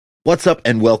What's up,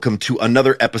 and welcome to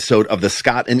another episode of the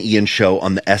Scott and Ian Show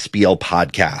on the SBL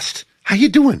podcast. How you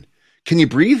doing? Can you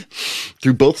breathe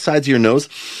through both sides of your nose?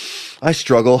 I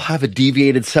struggle. I have a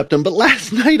deviated septum, but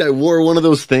last night I wore one of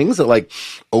those things that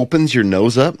opens your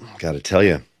nose up. Gotta tell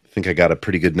you, I think I got a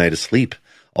pretty good night of sleep,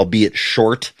 albeit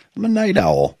short. I'm a night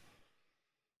owl.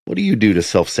 What do you do to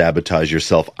self-sabotage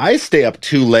yourself? I stay up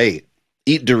too late.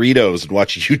 Eat Doritos and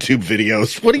watch YouTube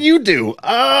videos. What do you do?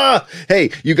 Hey,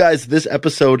 you guys, this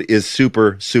episode is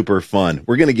super, super fun.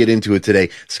 We're going to get into it today.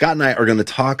 Scott and I are going to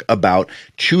talk about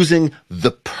choosing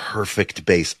the perfect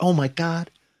bass. Oh my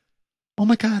God. Oh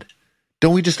my God.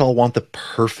 Don't we just all want the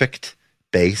perfect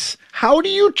bass? How do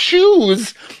you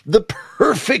choose the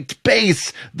perfect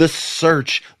bass? The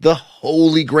search, the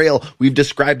holy grail. We've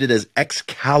described it as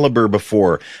Excalibur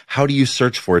before. How do you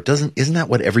search for it? Isn't that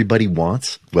what everybody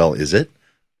wants? Well, is it?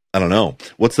 I don't know.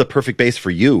 What's the perfect bass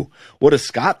for you? What does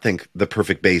Scott think the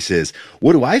perfect bass is?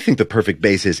 What do I think the perfect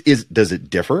bass is? Does it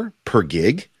differ per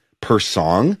gig, per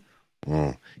song?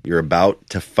 Oh, you're about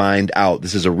to find out.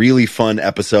 This is a really fun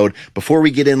episode. Before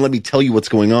we get in, let me tell you what's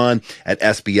going on at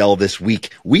SBL this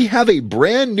week. We have a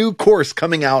brand new course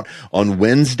coming out on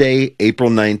Wednesday, April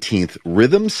 19th,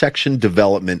 Rhythm Section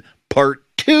Development Part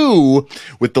 2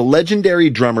 with the legendary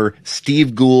drummer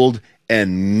Steve Gould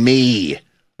and me.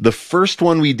 The first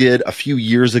one we did a few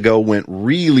years ago went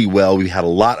really well. We had a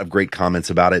lot of great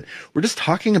comments about it. We're just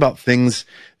talking about things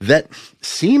that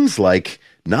seems like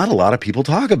not a lot of people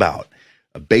talk about.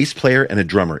 A bass player and a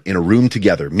drummer in a room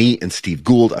together, me and Steve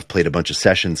Gould. I've played a bunch of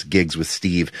sessions, gigs with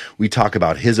Steve. We talk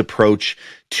about his approach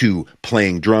to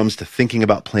playing drums, to thinking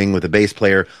about playing with a bass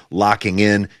player, locking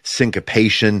in,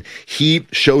 syncopation. He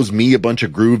shows me a bunch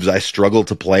of grooves. I struggle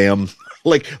to play them.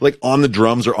 Like on the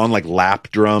drums or on lap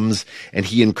drums. And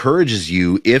he encourages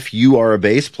you, if you are a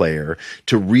bass player,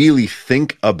 to really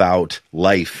think about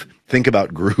life, think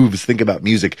about grooves, think about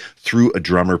music through a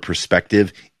drummer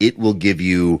perspective. It will give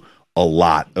you a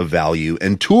lot of value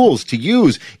and tools to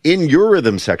use in your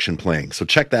rhythm section playing. So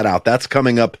check that out. That's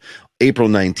coming up April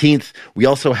 19th. We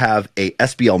also have a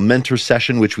SBL mentor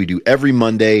session, which we do every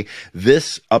Monday.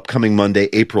 This upcoming Monday,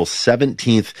 April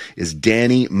 17th, is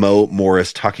Danny Mo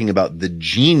Morris talking about the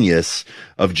genius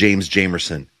of James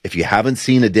Jamerson. If you haven't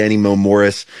seen a Danny Mo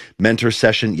Morris mentor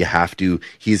session, you have to.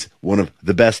 He's one of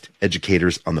the best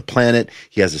educators on the planet.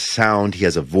 He has a sound, he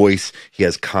has a voice, he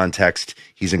has context.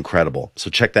 He's incredible. So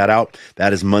check that out.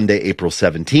 That is Monday, April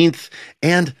 17th.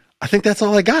 And I think that's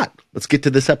all I got. Let's get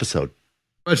to this episode.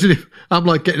 Imagine if I'm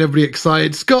getting everybody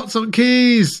excited. Scott's on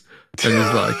keys, and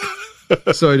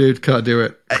he's sorry, dude, can't do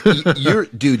it.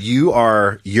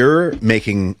 You're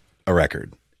making a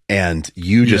record, and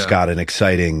you just got an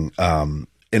exciting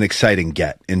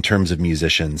get in terms of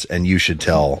musicians, and you should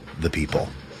tell the people.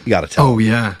 You got to tell. Oh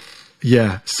yeah.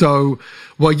 So,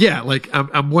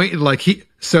 I'm waiting.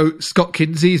 So Scott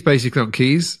Kinsey is basically on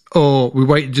keys, or we're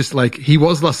waiting he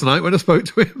was last night when I spoke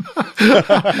to him.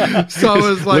 So I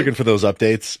was looking for those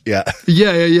updates. Yeah.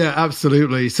 Yeah,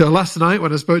 absolutely. So last night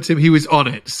when I spoke to him, he was on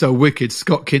it. So wicked.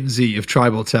 Scott Kinsey of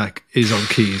Tribal Tech is on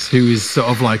keys, who is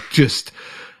sort of just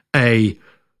a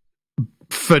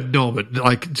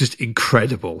phenomenon, just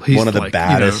incredible. He's one of the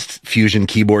baddest fusion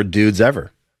keyboard dudes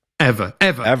ever. Ever.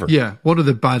 Yeah, one of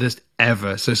the baddest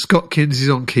ever. So Scott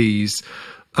Kinsey's on keys.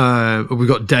 We've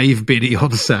got Dave Binney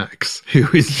on sax, who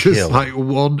is just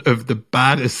one of the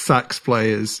baddest sax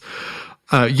players.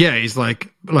 He's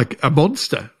like a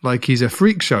monster. He's a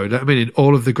freak show. I mean, in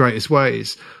all of the greatest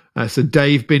ways. So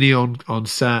Dave Binney on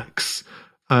sax,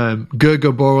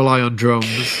 Gergo Borelai on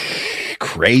drums.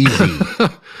 Crazy.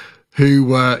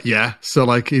 Who,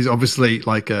 so he's obviously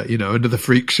another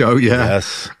freak show. Yeah.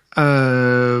 Yes.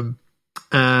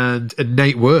 And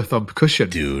Nate Worth on percussion.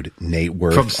 Dude, Nate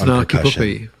Worth from on Snarky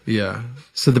Puppy. Yeah.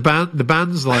 So the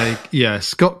band's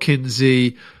Scott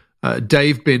Kinsey,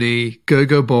 Dave Binney,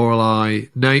 Gergo Borelai,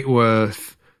 Nate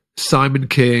Worth, Simon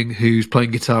King, who's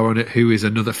playing guitar on it, who is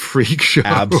another freak show.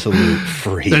 Absolute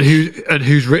freak. and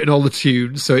who's written all the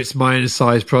tunes. So it's my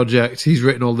size project. He's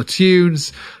written all the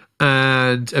tunes.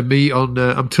 And me on,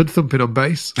 I'm tud thumping on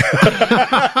bass.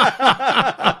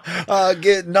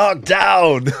 Get knocked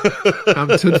down. I'm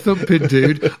tud thumping,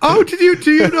 dude. Oh, do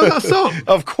you know that song?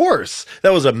 Of course.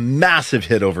 That was a massive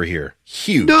hit over here.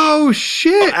 Huge. No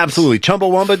shit. Oh, absolutely.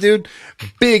 Chumbawamba, dude.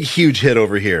 Big, huge hit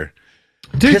over here.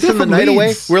 Dude, Kissing the Night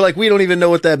Away. We're we don't even know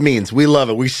what that means. We love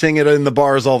it. We sing it in the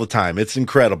bars all the time. It's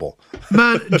incredible.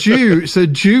 Man, Jude,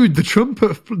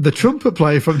 the trumpet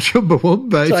player from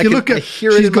Chumbawamba. So if you look at,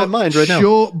 hear it in my mind right now.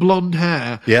 Short blonde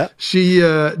hair. Yeah. She,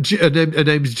 her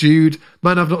name's Jude.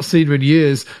 man I've not seen her in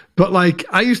years. But like,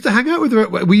 I used to hang out with her.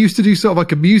 We used to do sort of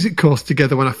like a music course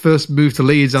together when I first moved to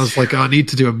Leeds. I was like, I need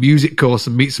to do a music course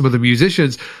and meet some other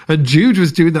musicians. And Jude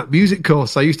was doing that music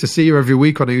course. I used to see her every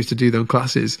week when I used to do them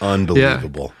classes.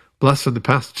 Unbelievable. Yeah. Blast from the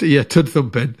past. Yeah, tud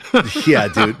thumping. Yeah,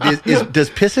 dude. Does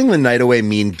pissing the night away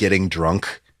mean getting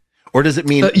drunk? Or does it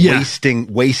mean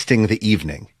wasting the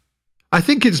evening? I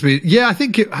think it's me. Yeah,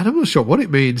 I'm not sure what it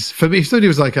means. For me, if somebody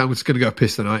was like, I'm just going to go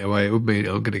piss the night away, it would mean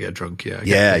I'm going to get drunk. Yeah.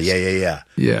 Yeah.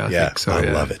 I think so. I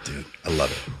love it, dude. I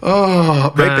love it.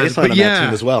 Oh, great bass line on that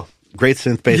tune as well. Great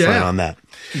synth bass line on that.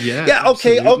 Yeah.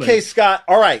 Okay, Scott.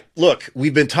 All right. Look,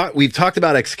 we've talked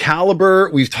about Excalibur.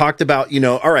 We've talked about,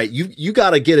 all right, you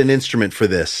got to get an instrument for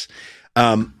this.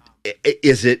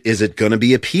 Is it going to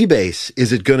be a P bass?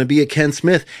 Is it going to be a Ken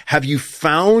Smith? Have you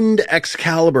found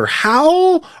Excalibur?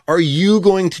 How are you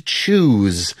going to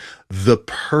choose the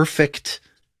perfect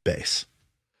bass?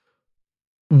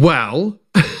 Well,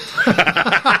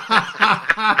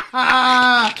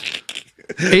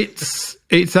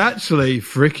 it's actually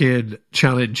freaking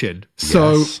challenging.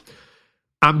 So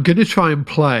I'm going to try and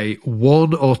play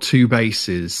one or two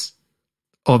basses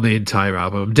on the entire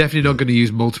album. I'm definitely not going to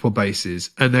use multiple basses,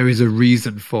 and there is a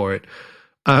reason for it.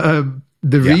 The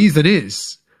reason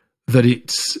is that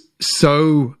it's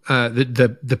so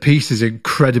the piece is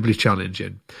incredibly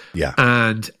challenging. Yeah,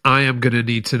 and I am going to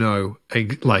need to know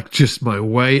like just my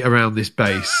way around this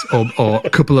bass, or a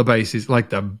couple of basses, like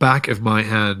the back of my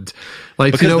hand.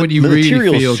 Like, because when you really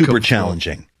feel super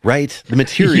challenging, right? The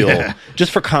material,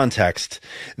 just for context,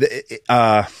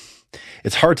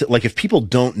 it's hard to, like, if people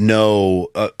don't know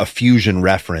a fusion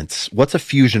reference, what's a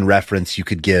fusion reference you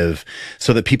could give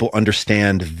so that people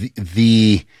understand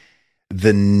the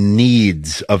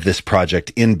needs of this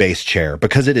project in bass chair?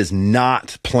 Because it is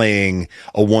not playing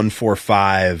a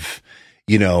 1-4-5,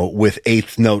 with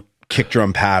eighth note kick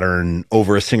drum pattern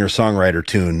over a singer-songwriter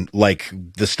tune like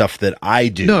the stuff that I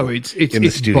do. No, it's in the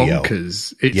studio.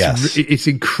 Bonkers. It's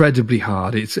incredibly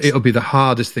hard. It'll be the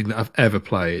hardest thing that I've ever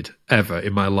played ever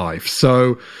in my life.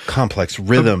 So complex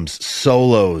rhythms,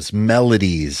 solos,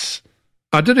 melodies.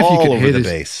 I don't know if you can hear this.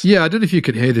 Bass. Yeah, I don't know if you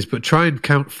can hear this, but try and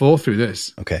count 4 through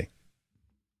this. Okay.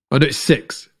 Oh no, it's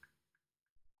 6.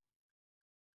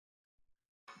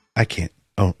 I can't.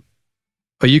 Oh.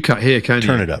 Oh, you can't hear, can you?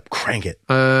 Turn it up. Crank it.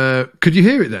 Could you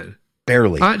hear it then?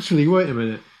 Barely. Actually, wait a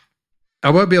minute.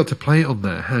 I won't be able to play it on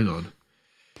there. Hang on.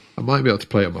 I might be able to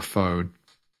play it on my phone.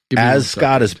 As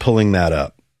Scott is pulling that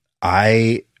up,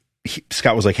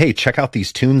 Scott was like, hey, check out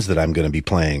these tunes that I'm going to be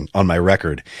playing on my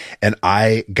record. And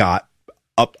I got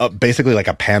up basically like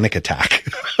a panic attack.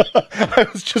 I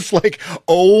was just like,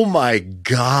 oh my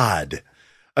God.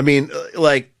 I mean,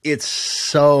 like, it's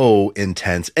so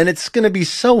intense, and it's going to be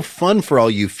so fun for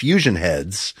all you fusion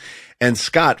heads. And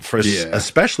Scott,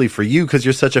 especially for you, because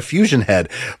you're such a fusion head,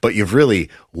 but you've really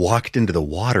walked into the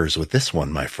waters with this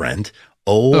one, my friend.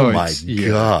 Oh my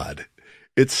God.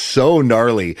 It's so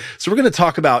gnarly. So we're going to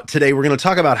talk about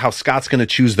how Scott's going to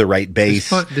choose the right bass.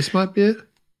 This might be it.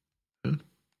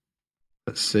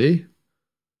 Let's see.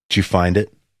 Did you find it?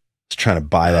 I was trying to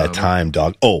buy that time,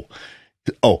 dog. Oh,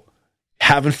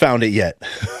 haven't found it yet.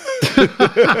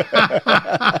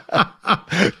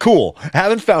 Cool.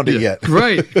 Haven't found it yet.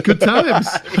 Great. Good times.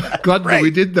 Glad that we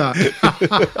did that.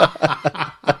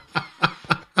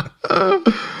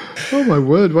 Oh my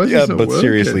word. Why is this not working?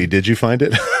 Seriously, did you find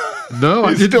it? No,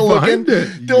 I didn't find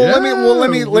it.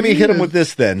 Let me hit him with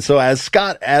this then. So as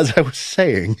I was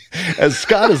saying, as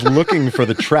Scott is looking for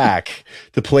the track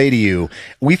to play to you,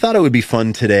 we thought it would be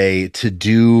fun today to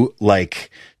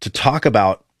talk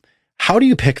about how do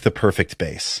you pick the perfect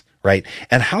bass, right?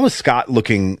 And how is Scott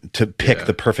looking to pick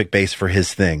the perfect bass for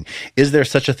his thing? Is there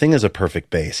such a thing as a perfect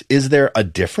bass? Is there a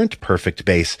different perfect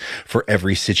bass for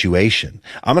every situation?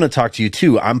 I'm going to talk to you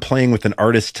too. I'm playing with an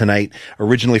artist tonight,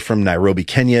 originally from Nairobi,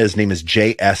 Kenya. His name is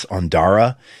J.S.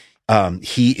 Ondara.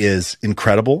 He is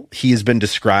incredible. He has been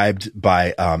described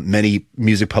by many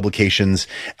music publications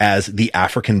as the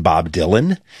African Bob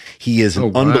Dylan. He is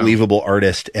an unbelievable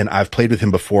artist, and I've played with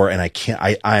him before, and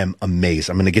I am amazed.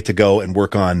 I'm going to get to go and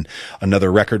work on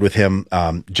another record with him.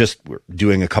 We're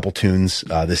doing a couple tunes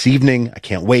this evening. I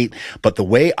can't wait. But the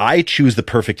way I choose the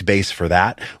perfect bass for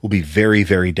that will be very,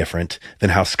 very different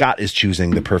than how Scott is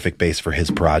choosing the perfect bass for his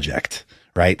project,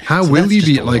 right? How will you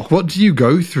be, like, what do you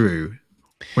go through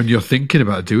when you're thinking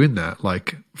about doing that,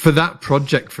 like for that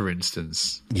project, for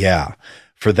instance? Yeah.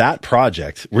 For that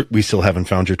project, we still haven't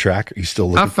found your track. Are you still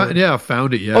looking for it? Yeah, I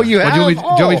found it, yeah. Oh, you have? Do you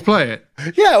want me to play it?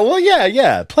 Yeah, well,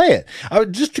 yeah, play it.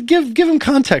 Just to give him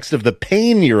context of the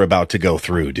pain you're about to go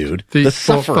through, dude. The 4,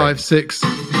 suffering. 5, 6.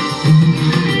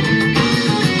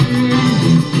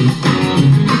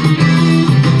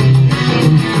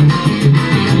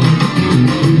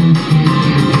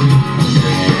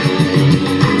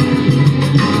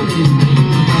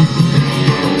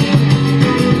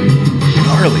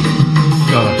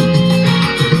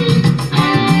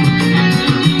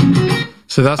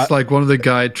 So that's like one of the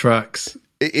guide tracks.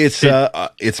 It's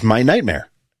my nightmare.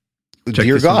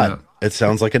 Dear God, it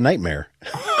sounds like a nightmare.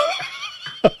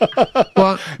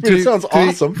 Well, it sounds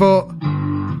awesome.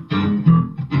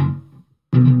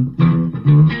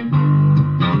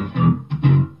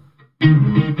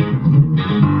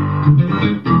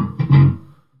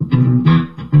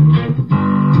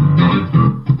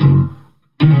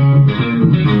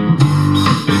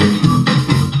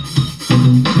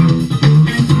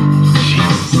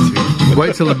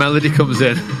 Wait till the melody comes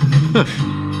in.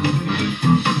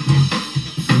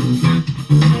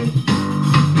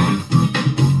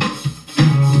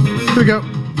 Here we go.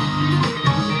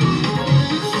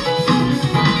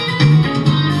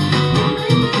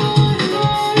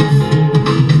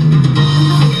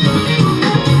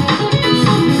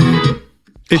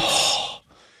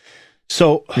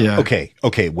 So, yeah.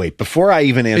 Okay, wait. Before I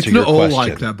even answer your question. It's not all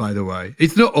like that, by the way.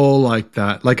 It's not all like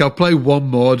that. Like, I'll play one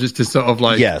more just to sort of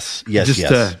like... Yes. These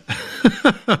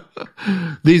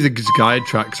are just guide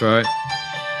tracks, right?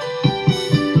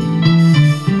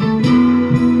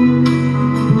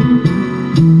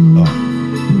 Oh.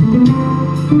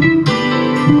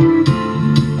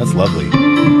 That's lovely.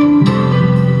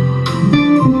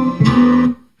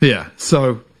 Yeah,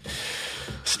 so...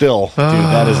 Still, dude,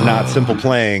 that is not simple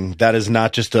playing. That is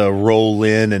not just a roll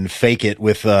in and fake it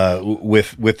with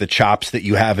the chops that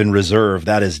you have in reserve.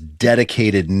 That is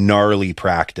dedicated, gnarly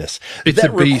practice.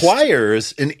 That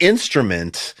requires an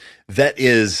instrument that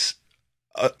is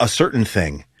a certain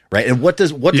thing, right? And what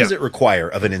does it require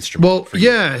of an instrument?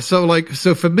 Well,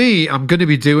 so for me, I'm going to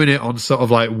be doing it on sort of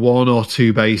like 1 or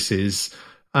 2 basses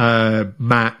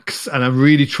max, and I'm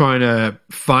really trying to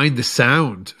find the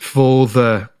sound for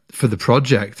the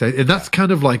project, and that's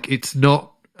kind of like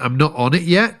I'm not on it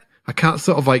yet. I can't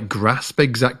sort of like grasp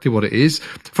exactly what it is.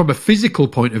 From a physical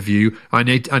point of view, I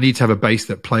need to have a bass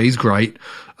that plays great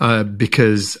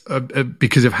because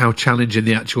of how challenging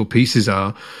the actual pieces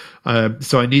are.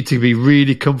 So I need to be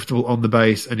really comfortable on the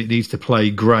bass, and it needs to play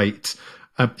great.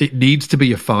 It needs to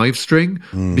be a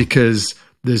 5-string because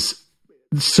there's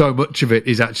so much of it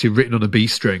is actually written on a B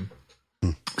string.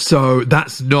 So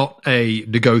that's not a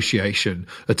negotiation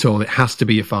at all. It has to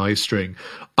be a 5-string.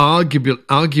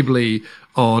 Arguably,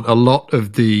 on a lot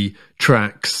of the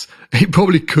tracks, it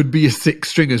probably could be a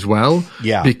 6-string as well.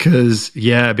 Yeah. Because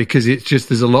it's just,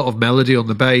 there's a lot of melody on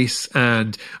the bass.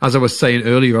 And as I was saying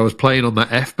earlier, I was playing on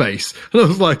that F bass. And I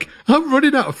was like, I'm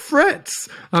running out of frets.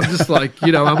 I'm just like,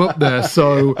 I'm up there.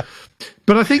 So...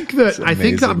 But I think that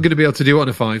I'm going to be able to do it on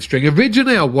a 5-string.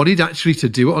 Originally, I wanted actually to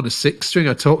do it on a 6-string.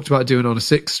 I talked about doing it on a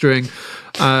 6-string.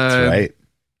 That's right.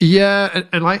 Yeah,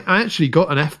 and I actually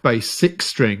got an F bass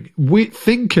 6-string,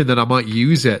 thinking that I might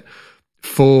use it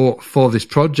for this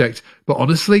project. But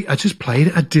honestly, I just played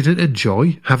it. I didn't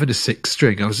enjoy having a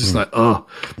 6-string. I was just like,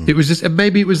 it was just, and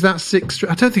maybe it was that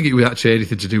 6-string. I don't think it was actually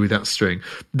anything to do with that string.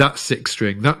 That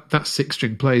 6-string, that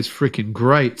 6-string plays freaking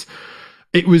great.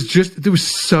 It was just, there was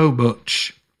so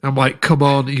much. I'm like, come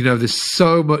on, there's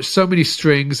so many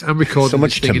strings. I'm recording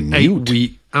this thing in 8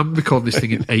 weeks. I'm recording this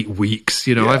thing in 8 weeks.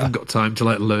 I haven't got time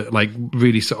to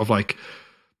really sort of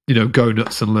go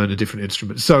nuts and learn a different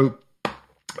instrument. So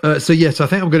yes, I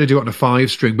think I'm going to do it on a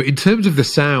 5-string. But in terms of the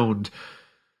sound,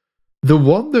 the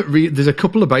one that there's a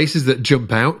couple of basses that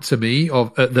jump out to me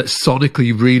that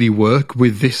sonically really work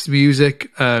with this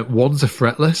music. One's a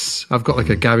fretless. I've got like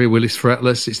a Gary Willis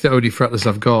fretless. It's the only fretless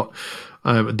I've got.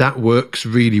 That works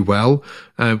really well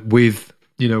with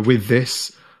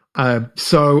this.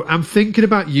 So I'm thinking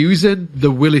about using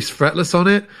the Willis fretless on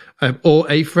it or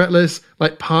a fretless.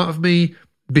 Like, part of me,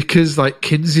 because like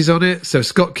Kinsey's on it, so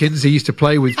Scott Kinsey used to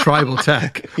play with Tribal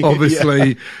Tech,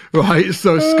 obviously, right?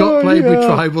 So Scott played with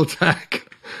Tribal Tech.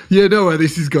 You know where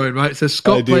this is going, right? So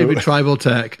Scott played with Tribal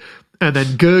Tech, and then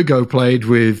Gergo played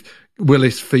with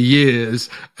Willis for years,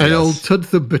 and old Tud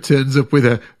Thumper turns up with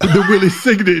the Willis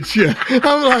signature.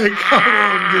 I'm like, come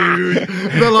on, dude.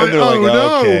 They're like,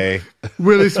 no, okay.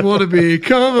 Willis wannabe,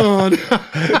 come on.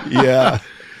 Yeah.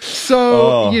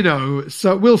 So,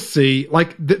 so we'll see.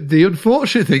 Like, the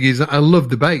unfortunate thing is that I love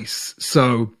the bass.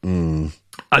 So,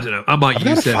 I don't know. I might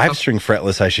use it. I've got a 5-string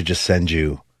fretless I should just send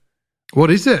you.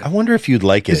 What is it? I wonder if you'd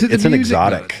like it. It's an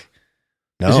exotic.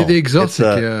 No, is it the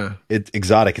exotic? It's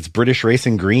exotic. It's British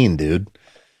Racing Green, dude.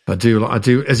 I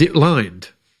do. Is it lined?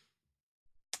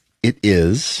 It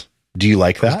is. Do you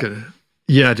like that?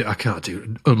 Yeah, I can't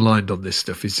do unlined on this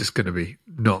stuff. It's just going to be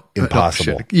not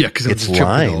impossible. Yeah, because it's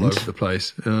lined all over the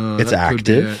place. It's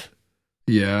active.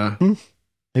 Yeah.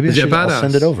 Maybe I'll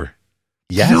send it over.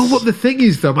 Yes. You know what the thing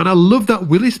is, though, man? I love that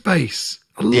Willis bass.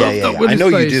 I love that Willis bass. I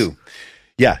know you do.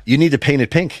 Yeah, you need to paint it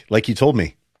pink, like you told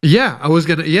me. Yeah, I was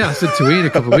gonna. Yeah, I said to Ian a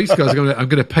couple of weeks ago, I'm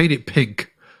gonna paint it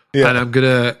pink, and I'm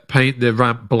gonna paint the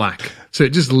ramp black, so it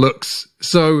just looks.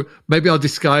 So maybe I'll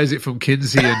disguise it from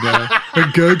Kinsey and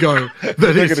Gergo.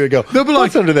 They're gonna go. They'll be like,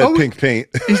 what's under that pink paint?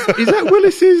 Is that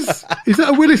Willis's? Is that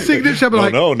a Willis signature? I'm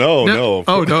like, no.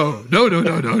 Oh no.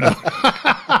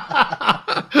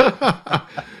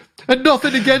 And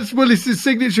nothing against Willis's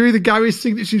signature either. Gary's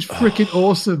signature is freaking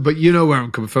awesome, but you know where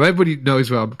I'm coming from. Everybody knows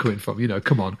where I'm coming from. You know,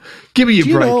 come on, give me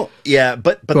your break. Yeah,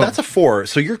 but that's a 4.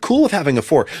 So you're cool with having a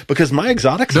 4 because my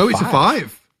exotic's a 5. It's a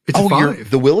 5. It's a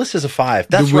 5. The Willis is a 5.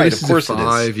 That's right. Of course it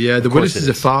is. Yeah, the Willis is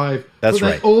a 5. That's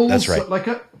right. That's right. Like,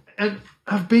 and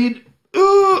I've been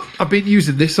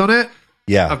using this on it.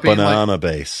 Yeah, banana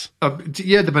base.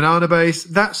 Yeah, the banana base.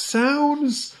 That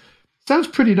sounds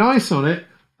pretty nice on it.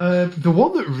 The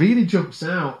one that really jumps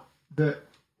out,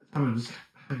 I'm just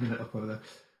hanging it up over there.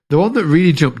 The one that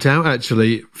really jumped out,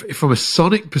 actually, from a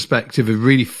sonic perspective and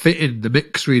really fit in the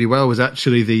mix really well, was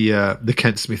actually the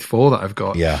Kent Smith 4 that I've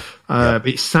got. Yeah.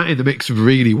 It sat in the mix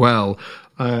really well,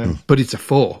 but it's a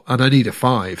 4, and I need a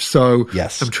 5. So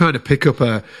yes. I'm trying to pick up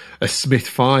a Smith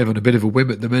 5 on a bit of a whim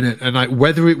at the minute, and like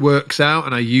whether it works out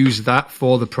and I use that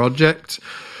for the project,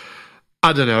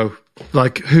 I don't know.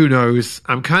 Like, who knows?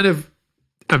 I'm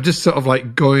just sort of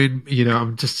like going, you know,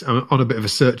 I'm on a bit of a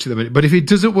search at the minute. But if it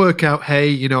doesn't work out, hey,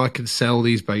 you know, I can sell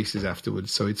these bases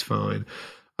afterwards, so it's fine.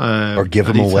 Or give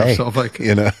them away. Sort of like,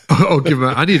 you know, or give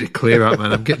them. I need to clear out,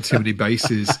 man. I'm getting too many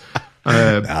bases.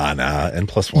 Nah. And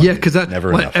 +1. Yeah, because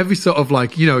never like enough. every sort of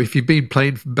like, you know, if you've been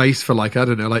playing bass for like, I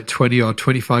don't know, like 20 or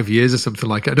 25 years or something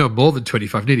like that. No, more than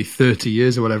 25, nearly 30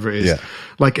 years or whatever it is. Yeah.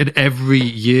 Like, and every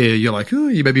year you're like, oh,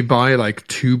 you maybe buy like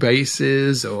 2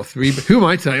 bases or 3. Who am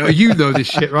I telling? Oh, you know this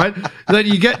shit, right? And then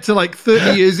you get to like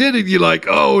 30 years in and you're like,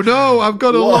 oh no, I've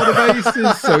got a lot of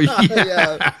bases. So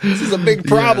yeah. This is a big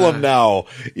problem now.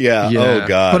 Yeah. Oh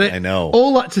God, I know.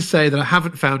 All that to say that I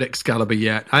haven't found Excalibur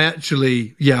yet. I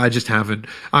just haven't.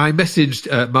 I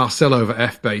messaged Marcel over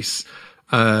F-Base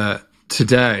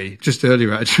today, just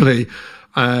earlier actually,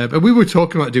 and we were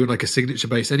talking about doing like a signature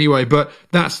bass anyway, but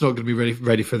that's not going to be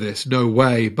ready for this. No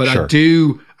way. But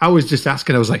sure. I was just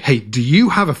asking, I was like, hey, do you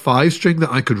have a 5-string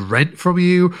that I could rent from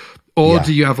you? Or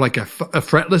do you have like a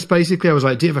fretless, basically? I was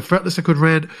like, do you have a fretless I could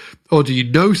rent? Or do you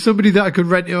know somebody that I could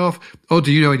rent it off? Or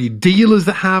do you know any dealers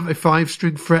that have a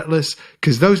 5-string fretless?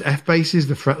 Because those F-basses,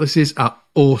 the fretlesses, are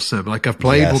awesome. Like, I've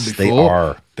played one before. They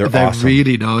are. They're awesome.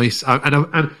 Really nice.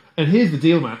 And here's the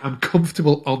deal, man. I'm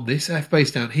comfortable on this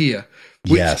F-bass down here.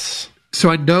 Yes. So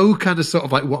I know kind of sort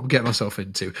of like what I'm getting myself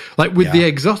into. Like with the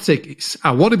exotic,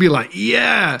 I want to be like,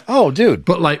 yeah. Oh, dude.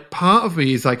 But like part of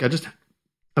me is like, I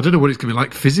don't know what it's going to be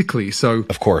like physically. So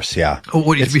of course, yeah. I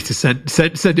want me to send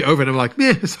it over, and I'm like,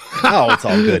 yeah. Oh, it's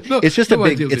all good. It's just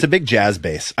a big jazz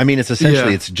bass. I mean, it's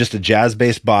essentially it's just a jazz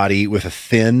bass body with a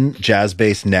thin jazz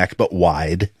bass neck, but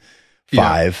wide.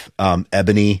 5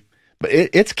 ebony, but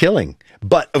it's killing.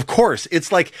 But of course,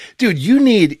 it's like, dude, you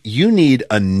need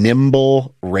a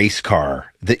nimble race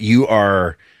car that you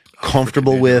are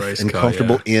comfortable with and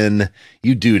comfortable in.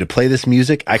 You do to play this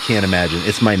music. I can't imagine.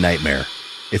 It's my nightmare.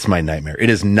 It's my nightmare. It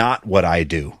is not what I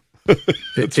do.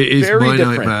 It is my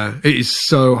nightmare. It is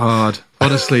so hard.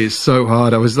 Honestly, it's so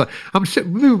hard. I was like, I'm sure,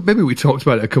 maybe we talked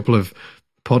about it a couple of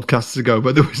podcasts ago,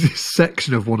 but there was this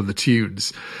section of one of the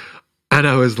tunes, and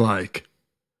I was like,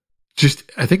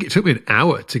 I think it took me an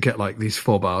hour to get like these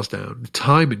 4 bars down. The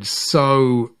timing's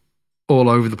so all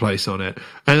over the place on it.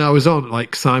 And I was on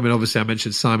like Simon, obviously I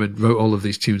mentioned Simon wrote all of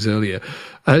these tunes earlier.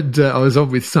 And I was on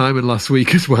with Simon last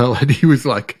week as well. And he was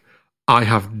like, I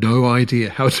have no idea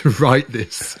how to write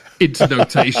this into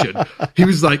notation. He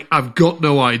was like, I've got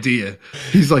no idea.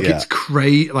 He's like, it's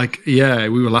crazy. Like, yeah,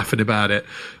 we were laughing about it.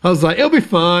 I was like, it'll be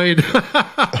fine.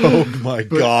 Oh my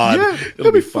God. Yeah,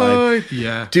 it'll be fine.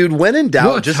 Yeah. Dude, when in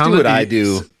doubt, just do what I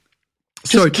do.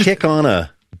 Just kick on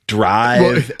a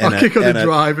drive. Kick on a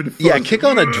drive.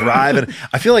 And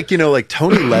I feel like, like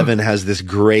Tony Levin has this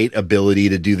great ability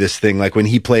to do this thing. Like when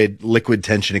he played Liquid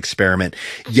Tension Experiment,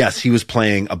 yes, he was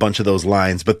playing a bunch of those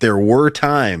lines, but there were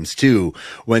times too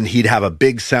when he'd have a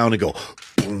big sound and go,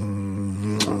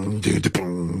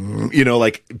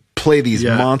 like play these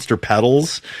monster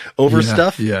pedals over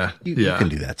stuff. Yeah. You can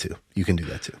do that too.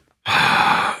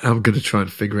 I'm going to try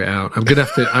and figure it out.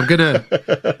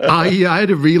 I had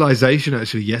a realization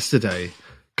actually yesterday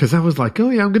because I was like,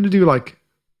 oh yeah, I'm going to do like,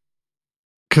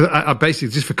 because I basically,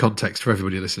 just for context for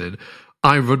everybody listening,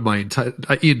 I run my entire,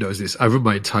 Ian knows this, I run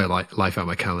my entire life out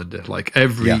my calendar. Like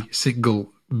every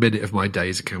single minute of my day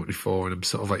is accounted for, and I'm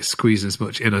sort of like squeezing as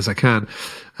much in as I can.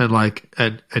 And like,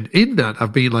 and in that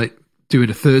I've been like doing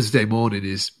a Thursday morning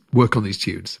is work on these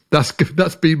tunes. That's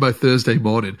been my Thursday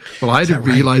morning. Well, I didn't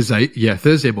realize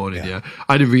Thursday morning. Yeah.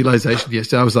 I had a realization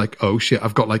yesterday. I was like, oh shit,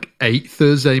 I've got like 8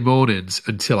 Thursday mornings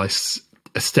until I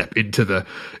step into the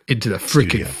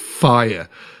freaking fire.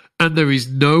 And there is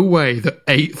no way that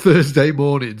 8 Thursday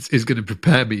mornings is going to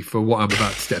prepare me for what I'm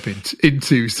about to step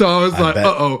into. So I was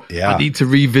I need to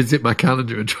revisit my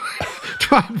calendar and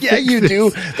try and fix you this. Do.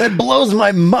 That blows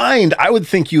my mind. I would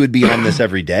think you would be on this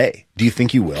every day. Do you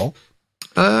think you will?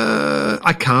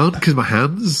 I can't because my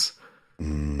hands.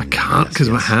 I can't because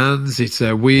my hands. It's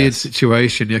a weird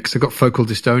situation. Yeah, because I've got focal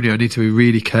dystonia. I need to be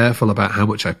really careful about how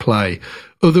much I play.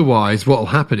 Otherwise, what will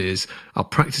happen is I'll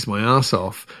practice my ass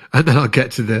off, and then I'll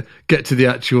get to the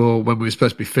actual when we were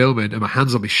supposed to be filming, and my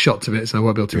hands will be shot to bits, and I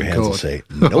won't be able to record. Hands will say,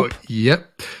 nope.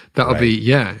 Yep, that'll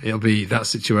be it'll be that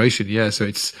situation. Yeah, so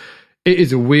it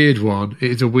is a weird one. It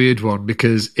is a weird one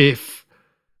because if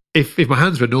my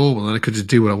hands were normal and I could just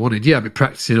do what I wanted, I'd be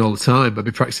practicing all the time. I'd be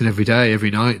practicing every day,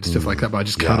 every night, and stuff like that. But I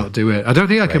just cannot do it. I don't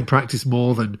think I can practice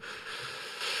more than.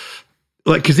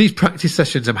 Like, because these practice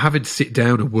sessions, I'm having to sit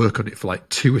down and work on it for like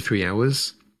 2 or 3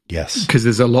 hours. Yes. Because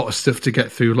there's a lot of stuff to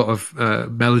get through, a lot of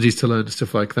melodies to learn and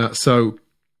stuff like that. So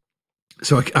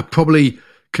I probably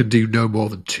can do no more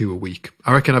than 2 a week.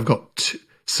 I reckon I've got...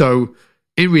 So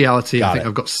in reality, I think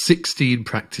I've got 16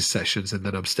 practice sessions and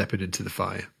then I'm stepping into the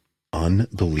fire.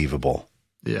 Unbelievable.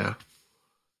 Yeah.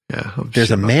 Yeah.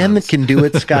 There's a man that can do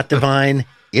it, Scott Devine.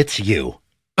 It's you.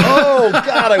 Oh,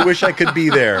 God, I wish I could be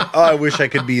there. Oh, I wish I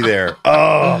could be there.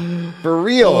 Oh, for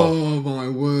real. Oh, my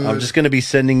word. I'm just going to be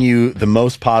sending you the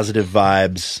most positive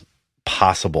vibes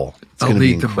possible. It's going to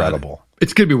be incredible.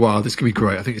 It's going to be wild. It's going to be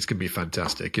great. I think it's going to be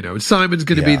fantastic. You know, and Simon's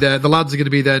going to be there. The lads are going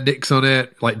to be there. Nick's on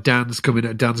it. Like Dan's coming.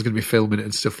 Dan's going to be filming it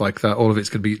and stuff like that. All of it's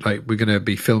going to be like, we're going to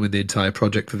be filming the entire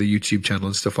project for the YouTube channel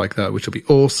and stuff like that, which will be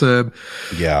awesome.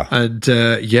 Yeah. And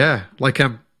like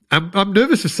I'm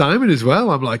nervous for Simon as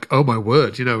well. I'm like, oh my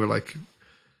word, you know, we're like,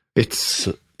 it's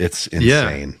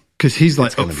insane because he's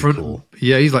like up front. Cool.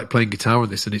 Yeah, he's like playing guitar on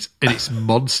this, and it's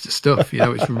monster stuff. You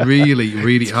know, it's really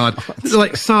really hard.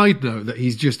 Like side note that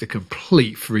he's just a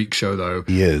complete freak show, though.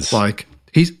 He is like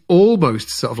he's almost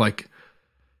sort of like,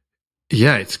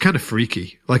 it's kind of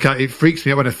freaky. Like it freaks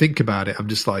me out when I think about it. I'm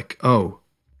just like, oh,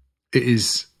 it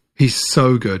is. He's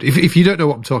so good. If you don't know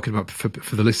what I'm talking about for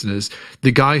the listeners,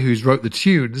 the guy who's wrote the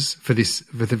tunes for this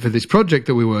project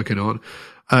that we're working on,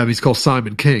 he's called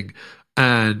Simon King,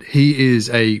 and he is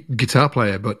a guitar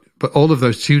player. But all of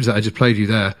those tunes that I just played you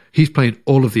there, he's playing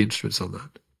all of the instruments on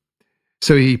that.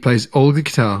 So he plays all the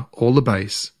guitar, all the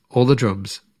bass, all the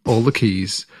drums, all the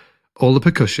keys, all the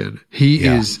percussion. He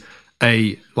is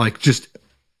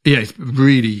it's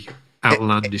really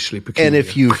outlandishly peculiar. And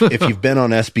if you've been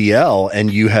on SBL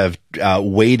and you have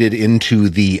waded into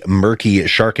the murky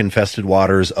shark-infested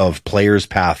waters of Players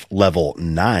Path level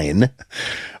 9,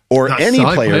 or that's any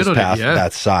Players Path,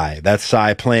 that's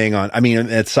Cy playing on. I mean,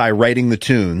 that's Cy writing the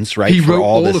tunes, right? He wrote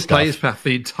all of Players Path,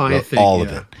 the entire thing, all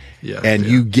of it. Yeah, and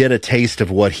you get a taste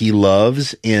of what he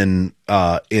loves in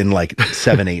like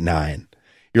 7, 8, 9.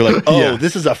 You're like,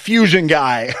 this is a fusion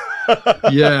guy.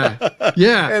 yeah.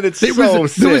 And it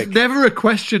was sick. There was never a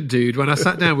question, dude. When I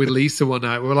sat down with Lisa one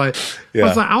night, we were like, I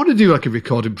was like, I want to do like a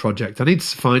recording project. I need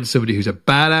to find somebody who's a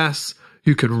badass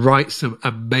who can write some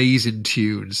amazing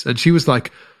tunes. And she was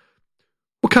like,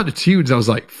 what kind of tunes? I was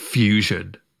like,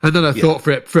 fusion. And then I thought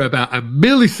for about a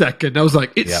millisecond, I was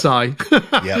like, it's Cy.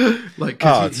 Like,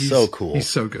 it's so cool. He's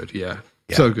so good. Yeah.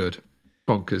 So good.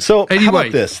 Bonkers. So anyway, how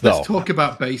about this, though? Let's talk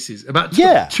about basses. About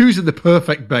choosing the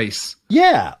perfect bass.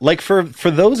 Yeah, like for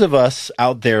those of us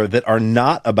out there that are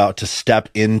not about to step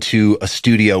into a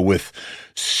studio with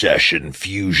session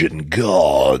fusion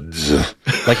gods,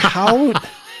 like how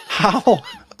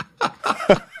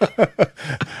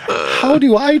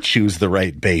do I choose the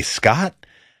right bass, Scott?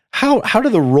 How do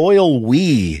the royal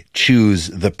we choose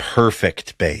the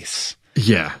perfect bass?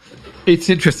 Yeah.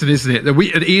 It's interesting, isn't it?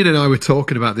 That Ian and I were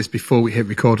talking about this before we hit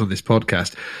record on this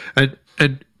podcast,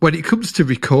 and when it comes to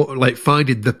record, like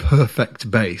finding the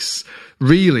perfect bass,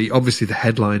 really, obviously, the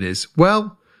headline is,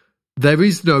 well, there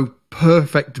is no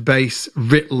perfect bass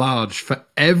writ large for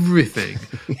everything,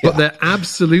 but there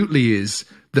absolutely is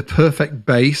the perfect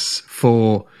bass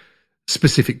for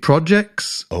specific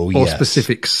projects or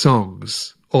specific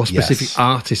songs. Or specific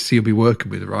artists you'll be working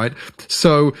with, right?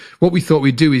 So what we thought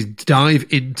we'd do is dive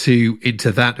into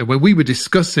that. And when we were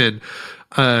discussing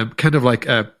kind of like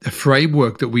a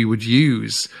framework that we would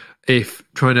use if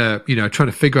trying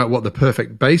to figure out what the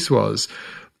perfect bass was,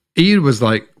 Ian was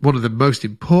like, one of the most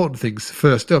important things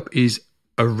first up is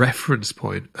a reference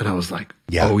point. And I was like,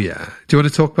 oh yeah. Do you want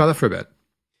to talk about that for a bit?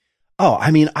 Oh,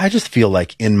 I mean, I just feel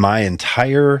like in my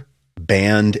entire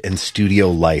band and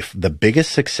studio life, the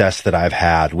biggest success that I've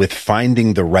had with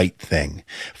finding the right thing,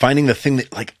 finding the thing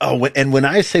that like, oh, and when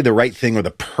I say the right thing or the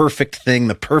perfect thing,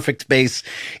 the perfect bass,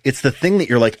 it's the thing that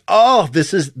you're like, oh,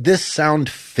 this sound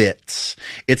fits.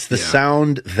 It's the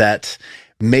sound that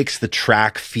makes the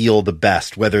track feel the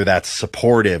best, whether that's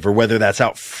supportive or whether that's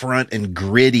out front and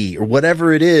gritty or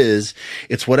whatever it is.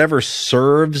 It's whatever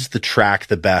serves the track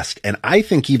the best. And I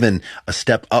think even a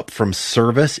step up from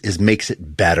service makes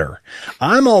it better.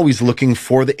 I'm always looking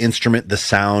for the instrument, the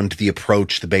sound, the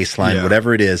approach, the bass line,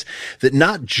 whatever it is, that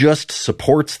not just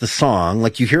supports the song.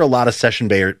 Like you hear a lot of session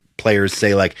players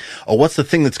say like, oh, what's the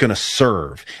thing that's going to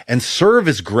serve? And serve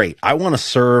is great. I want to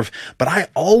serve, but I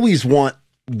always want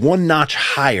one notch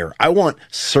higher. I want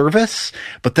service,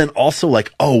 but then also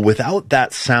like, oh, without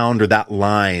that sound or that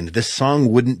line, this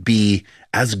song wouldn't be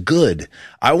as good.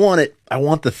 I want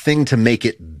the thing to make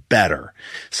it better.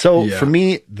 So for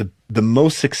me, the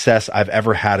most success I've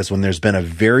ever had is when there's been a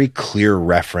very clear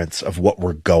reference of what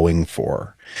we're going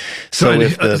for. So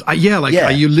are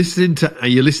you listening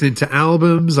to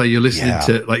albums? Are you listening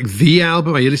to like the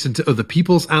album? Are you listening to other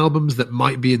people's albums that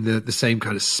might be in the same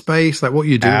kind of space? Like what are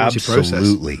you doing? Absolutely. What's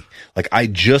your process? Like I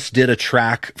just did a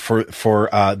track for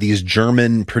these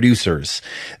German producers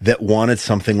that wanted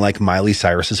something like Miley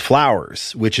Cyrus's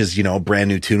Flowers, which is, a brand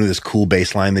new tune with this cool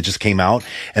bass line that just came out,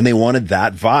 and they wanted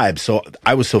that vibe. So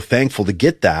I was so thankful to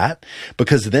get that,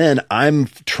 because then I'm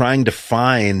trying to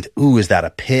find, is that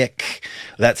a pick?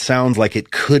 That sounds like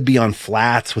it could be on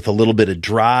flats with a little bit of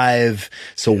drive.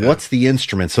 So what's the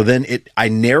instrument? So then I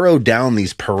narrow down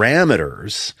these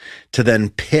parameters to then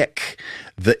pick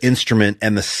the instrument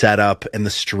and the setup and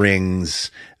the strings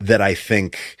that I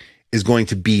think is going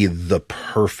to be the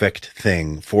perfect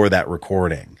thing for that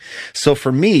recording. So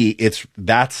for me,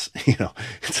 that's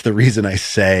the reason I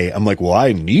say, I'm like, well,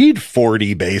 I need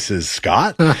 40 basses,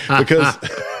 Scott, because,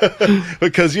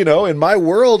 in my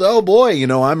world, oh boy,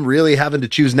 I'm really having to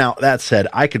choose. Now, that said,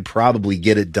 I could probably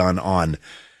get it done on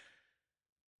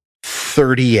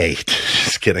 38.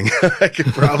 Just kidding. I could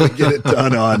probably get it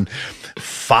done on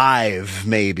 5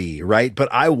 maybe, right?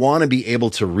 But I want to be able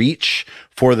to reach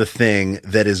for the thing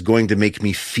that is going to make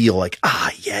me feel like,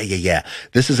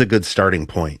 this is a good starting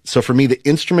point. So for me, the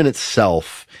instrument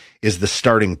itself is the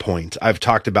starting point. I've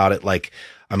talked about it like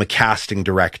I'm a casting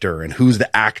director, and who's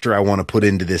the actor I want to put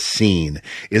into this scene?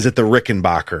 Is it the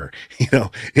Rickenbacker?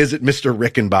 Is it Mr.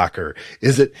 Rickenbacker?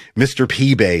 Is it Mr.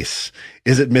 P bass?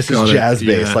 Is it Mrs. Jazz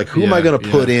bass? Like, who am I going to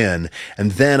put in?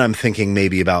 And then I'm thinking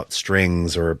maybe about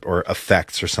strings or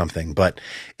effects or something, but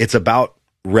it's about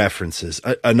references.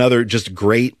 Another just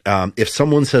great, if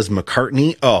someone says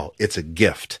McCartney, it's a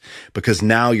gift, because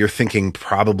now you're thinking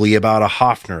probably about a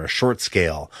Hofner, a short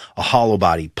scale, a hollow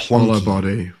body, plunky. Hollow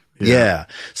body. Yeah.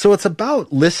 So it's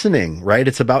about listening, right?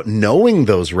 It's about knowing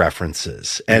those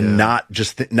references and not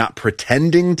just not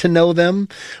pretending to know them.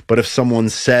 But if someone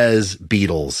says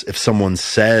Beatles, if someone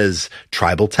says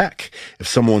Tribal Tech, if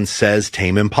someone says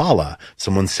Tame Impala,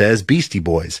 someone says Beastie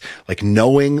Boys, like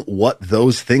knowing what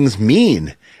those things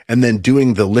mean and then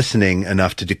doing the listening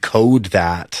enough to decode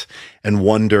that and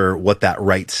wonder what that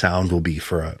right sound will be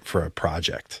for a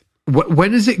project.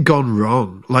 When has it gone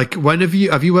wrong? Like, have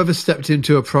you ever stepped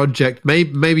into a project?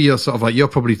 Maybe you're sort of like, you're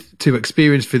probably too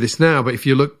experienced for this now, but if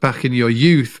you look back in your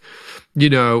youth,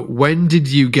 when did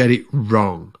you get it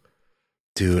wrong?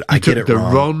 Dude, I get it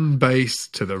wrong. The wrong bass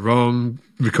to the wrong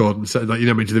recording to the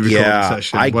recording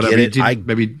session. I whatever. get it.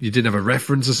 Maybe you didn't have a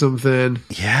reference or something.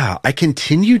 Yeah, I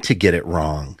continue to get it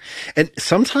wrong. And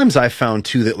sometimes I found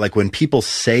too that like when people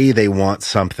say they want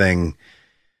something,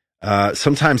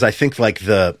 sometimes I think like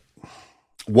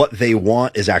what they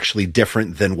want is actually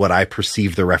different than what I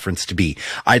perceive the reference to be.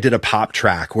 I did a pop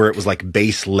track where it was like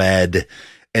bass led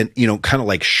and, kind of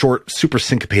like short, super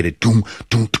syncopated.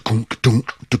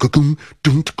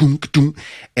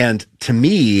 And to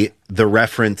me, the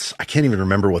reference, I can't even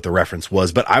remember what the reference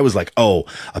was, but I was like, a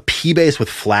P bass with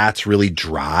flats really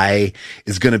dry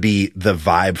is going to be the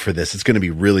vibe for this. It's going to be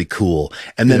really cool.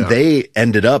 And then they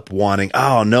ended up wanting,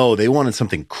 they wanted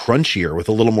something crunchier with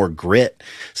a little more grit.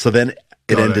 So then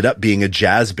it ended up being a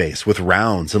jazz bass with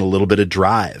rounds and a little bit of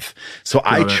drive. So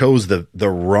I chose the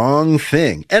wrong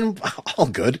thing, and all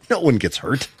good. No one gets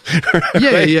hurt.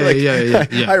 Yeah.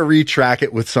 I retrack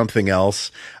it with something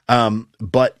else.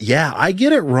 But yeah, I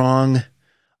get it wrong.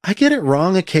 I get it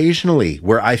wrong occasionally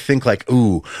where I think like,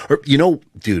 when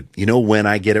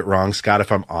I get it wrong, Scott, if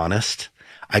I'm honest,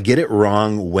 I get it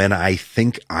wrong when I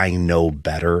think I know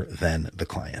better than the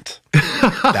client.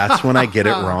 That's when I get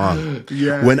it wrong.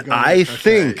 Yeah, when I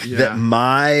think that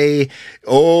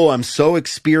I'm so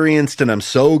experienced and I'm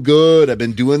so good. I've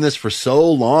been doing this for so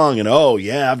long and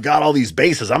I've got all these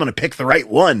bases. I'm going to pick the right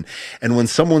one. And when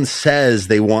someone says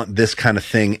they want this kind of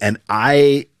thing and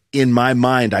in my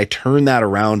mind, I turn that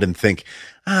around and think,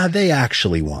 they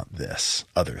actually want this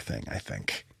other thing, I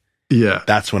think. Yeah.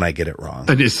 That's when I get it wrong.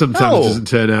 And it sometimes doesn't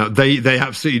turn out. They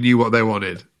absolutely knew what they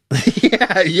wanted.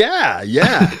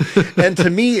 Yeah. And to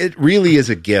me, it really is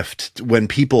a gift when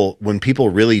people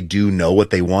really do know what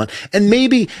they want. And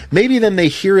maybe then they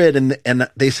hear it and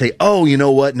they say, oh, you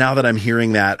know what? Now that I'm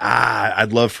hearing that,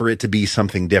 I'd love for it to be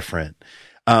something different.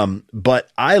 But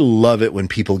I love it when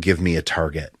people give me a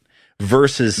target.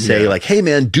 Versus say like, hey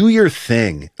man, do your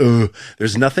thing.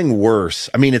 There's nothing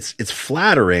worse. I mean, it's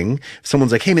flattering. If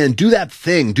someone's like, hey man, do that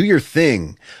thing, do your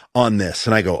thing on this.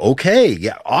 And I go, okay,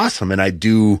 yeah, awesome. And I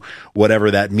do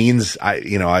whatever that means.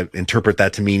 I interpret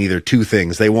that to mean either two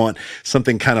things. They want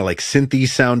something kind of like synthy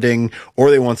sounding,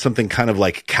 or they want something kind of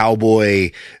like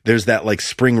cowboy. There's that like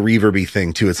spring reverby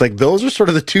thing too. It's like, those are sort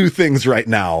of the two things right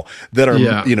now that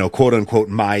are, quote unquote,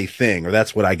 my thing, or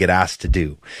that's what I get asked to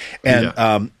do.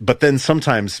 And, but then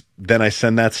sometimes I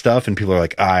send that stuff and people are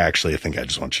like, I actually think I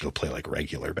just want you to play like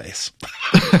regular bass.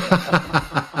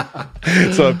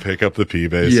 So I pick up the P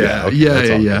bass. Yeah.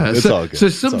 It's all good. So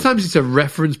sometimes it's a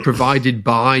reference provided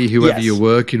by whoever you're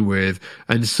working with,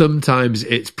 and sometimes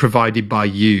it's provided by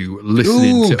you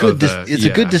listening to other. It's a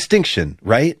good distinction,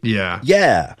 right?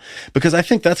 Yeah. Because I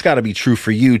think that's got to be true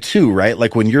for you too, right?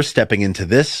 Like when you're stepping into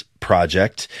this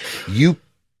project, you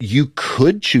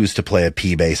could choose to play a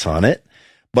P bass on it,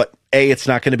 but A, it's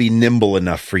not going to be nimble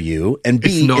enough for you, and B,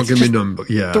 it's not going to be nimble.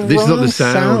 Yeah, this is not the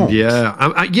sound.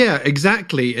 Yeah,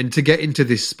 exactly. And to get into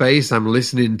this space, I'm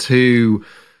listening to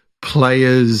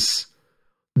players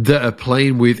that are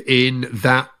playing within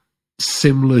that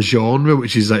similar genre,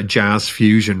 which is like jazz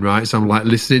fusion, right? So I'm like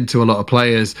listening to a lot of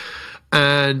players,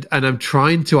 and I'm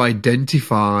trying to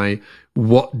identify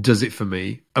what does it for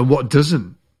me and what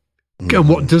doesn't. And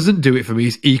what doesn't do it for me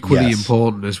is equally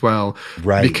important as well.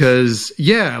 Right. Because,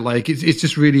 it's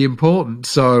just really important.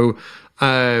 So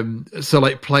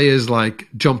like players like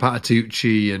John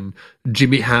Patitucci and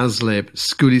Jimmy Haslip,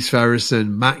 Scooty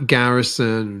Sverrisson, Matt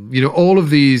Garrison, all of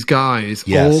these guys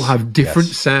all have different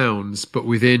sounds, but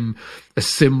within a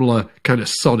similar kind of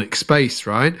sonic space,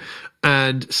 right?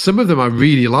 And some of them I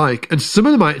really like, and some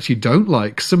of them I actually don't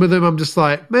like. Some of them I'm just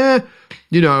like,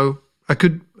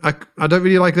 I don't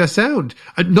really like their sound.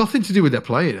 And nothing to do with their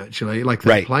playing, actually. Like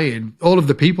they're playing, all of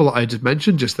the people that I just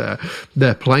mentioned just there,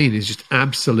 their playing is just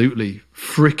absolutely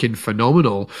freaking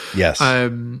phenomenal. Yes.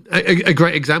 A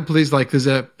great example is like there's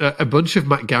a bunch of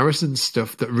Matt Garrison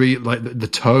stuff that really, like the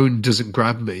tone doesn't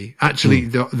grab me. Actually,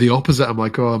 the opposite. I'm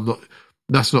like,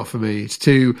 that's not for me. It's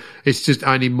just,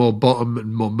 I need more bottom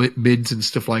and more mids and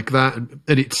stuff like that. And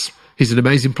he's an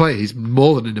amazing player. He's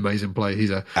more than an amazing player.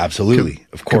 He's absolutely,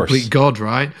 of course, complete god,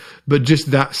 right? But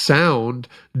just that sound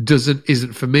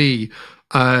isn't for me.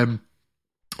 There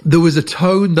was a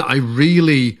tone that I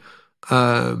really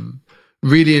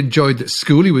enjoyed that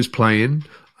Schooley was playing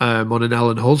on an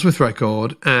Alan Holdsworth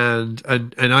record, and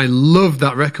I loved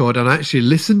that record. And I actually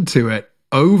listened to it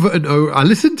over and over. I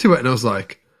listened to it and I was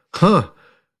like,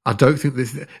 I don't think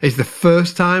this is the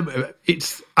first time.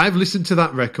 I've listened to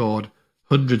that record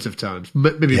hundreds of times,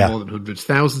 maybe more than hundreds,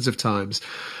 thousands of times.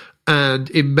 And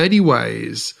in many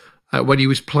ways, when he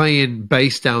was playing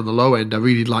bass down the low end, I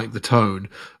really liked the tone.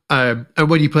 And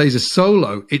when he plays a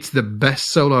solo, it's the best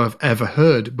solo I've ever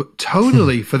heard. But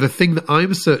tonally, for the thing that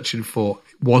I'm searching for,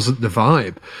 wasn't the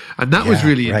vibe. And that was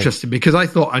really interesting, because I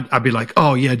thought I'd be like,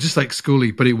 oh yeah, just like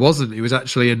Schooley, but it wasn't. It was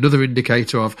actually another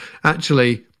indicator of,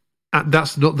 actually,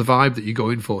 that's not the vibe that you're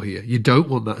going for here. You don't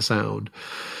want that sound.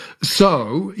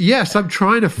 So, yes, I'm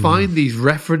trying to find these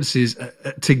references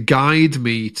to guide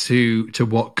me to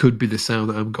what could be the sound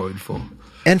that I'm going for.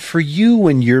 And for you,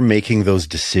 when you're making those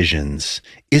decisions,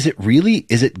 is it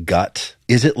gut?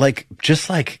 Is it like, just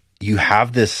like you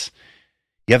have this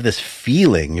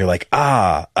feeling, you're like,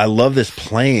 I love this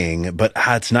playing, but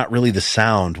it's not really the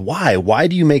sound. Why? Why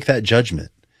do you make that judgment?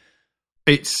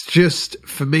 It's just,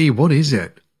 for me, what is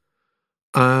it?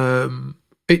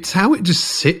 It's how it just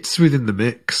sits within the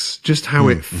mix, just how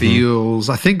it feels.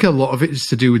 I think a lot of it is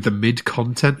to do with the mid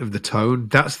content of the tone.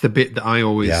 That's the bit that I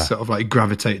always sort of like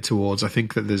gravitate towards. I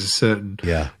think that there's a certain,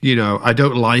 I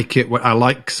don't like it. I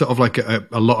like sort of like a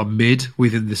lot of mid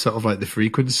within the sort of like the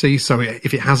frequency. So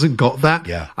if it hasn't got that,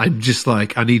 I'm just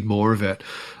like, I need more of it.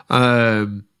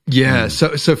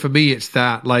 So for me, it's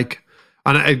that, like,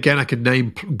 And again, I can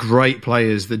name great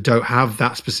players that don't have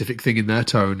that specific thing in their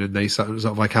tone, and they sort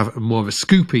of like have more of a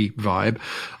scoopy vibe.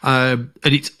 And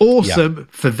it's awesome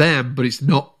for them, but it's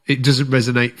not. It doesn't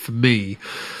resonate for me.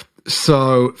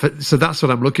 So that's what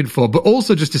I'm looking for. But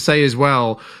also, just to say as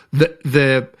well that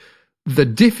the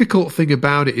difficult thing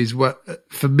about it is,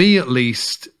 for me at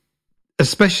least,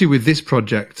 especially with this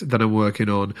project that I'm working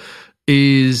on,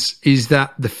 is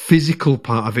that the physical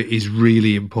part of it is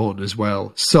really important as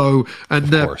well. So,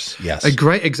 and of course, yes. A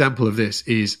great example of this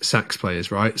is sax players,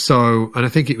 right? So, and I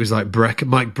think it was like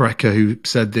Mike Brecker who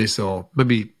said this, or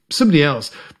maybe somebody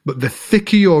else, but the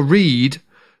thicker your reed,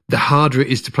 the harder it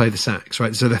is to play the sax,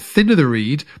 right? So the thinner the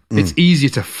reed, it's easier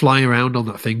to fly around on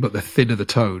that thing, but the thinner the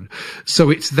tone. So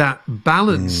it's that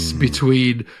balance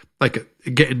between like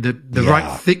getting the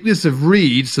right thickness of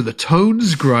reed, so the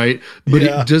tone's great, but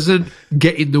it doesn't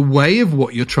get in the way of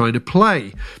what you're trying to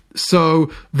play.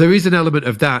 So there is an element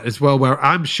of that as well, where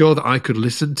I'm sure that I could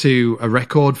listen to a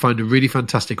record, find a really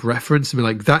fantastic reference, and be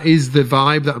like, that is the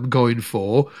vibe that I'm going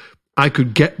for. I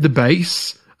could get the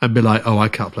bass and be like, oh, I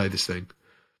can't play this thing.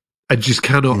 I just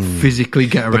cannot physically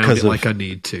get around it like I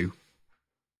need to.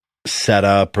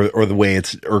 Setup or the way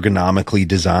it's ergonomically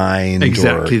designed.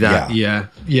 Exactly that. Yeah.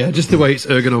 Just the way it's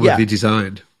ergonomically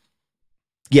designed.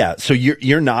 Yeah. So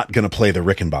you're not going to play the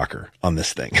Rickenbacker on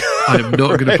this thing. I'm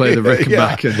not going to play the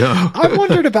Rickenbacker. No.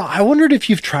 I wondered if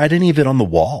you've tried any of it on the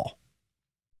wall.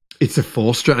 It's a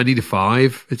 4-string. I need a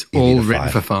 5. It's all written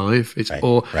for 5. It's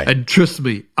all, and trust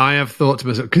me, I have thought to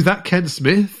myself, because that Ken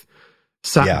Smith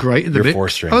sat great in the mix.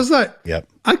 4-string. I was like,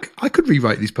 I could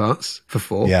rewrite these parts for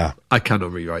 4. Yeah. I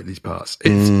cannot rewrite these parts.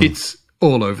 It's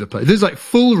all over the place. There's like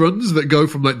full runs that go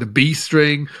from like the B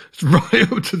string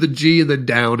right up to the G and then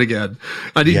down again.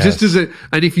 And it just doesn't,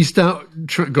 and if you start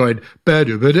going,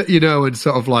 and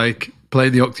sort of like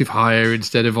playing the octave higher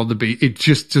instead of on the beat, it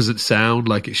just doesn't sound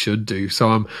like it should do. So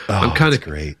I'm kind of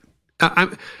great. I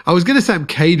was going to say I'm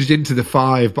caged into the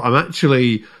 5, but I'm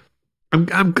actually, I'm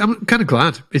kind of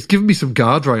glad. It's given me some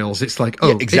guardrails. It's like,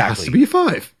 exactly. It has to be a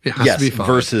 5. It has to be a 5.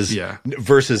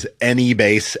 Versus any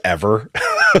bass ever.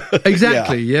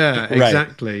 Exactly.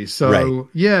 Exactly. So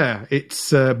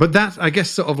it's, but that's, I guess,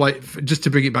 sort of like, just to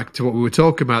bring it back to what we were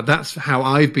talking about, that's how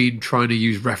I've been trying to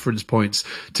use reference points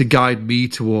to guide me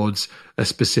towards a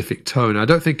specific tone. I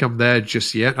don't think I'm there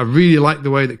just yet. I really like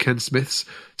the way that Ken Smith's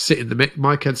sit in the mix.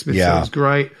 My Ken Smith sounds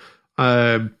great.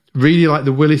 Really like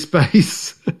the Willis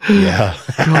bass. Yeah.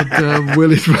 Goddamn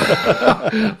Willis.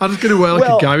 I'm just going to wear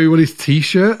a Gary Willis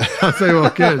t-shirt. I'll tell you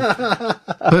what, good.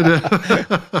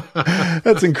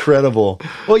 That's incredible.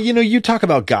 Well, you talk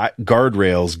about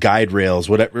guardrails, guide rails,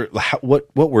 whatever.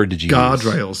 What word did you use?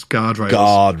 Guardrails.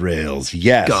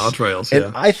 Yes. Guardrails,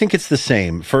 And I think it's the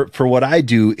same. For what I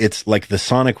do, it's like the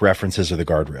sonic references are the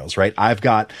guardrails, right? I've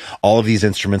got all of these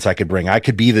instruments I could bring. I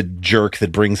could be the jerk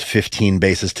that brings 15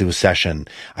 basses to a session.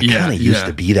 I kind of used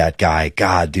to be that guy.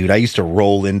 God, dude, I used to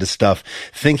roll into stuff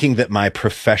thinking that my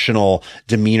professional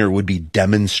demeanor would be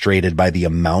demonstrated by the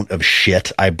amount of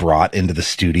shit I brought into the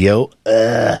studio.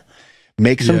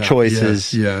 Make some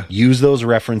choices, use those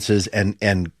references,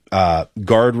 and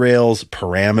guardrails,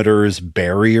 parameters,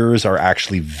 barriers are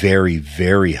actually very,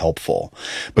 very helpful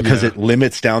because it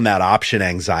limits down that option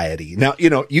anxiety. Now,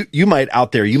 you might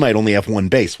only have one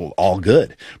bass. Well, all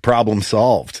good. Problem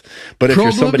solved. But if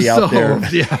you're somebody out there,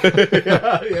 if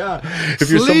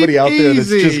you're somebody out there that's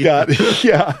just got,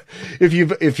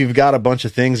 if you've got a bunch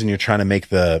of things and you're trying to make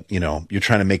the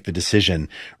decision,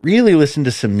 really listen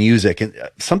to some music. And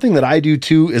something that I do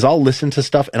too is I'll listen to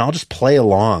stuff and I'll just play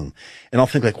along. And I'll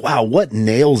think like, wow, what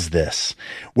nails this?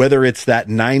 Whether it's that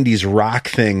 90s rock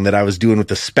thing that I was doing with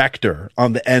the Spectre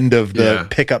on the end of the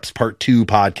Pickups Part 2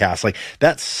 podcast. Like,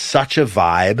 that's such a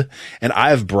vibe. And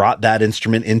I've brought that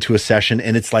instrument into a session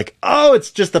and it's like, oh,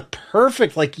 it's just the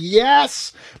perfect, like,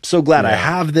 yes, I'm so glad I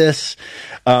have this.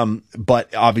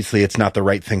 But obviously it's not the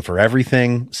right thing for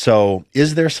everything. So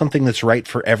is there something that's right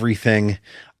for everything?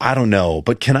 I don't know.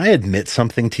 But can I admit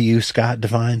something to you, Scott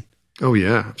Divine? Oh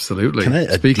yeah, absolutely. Can I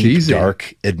speak deep, easy?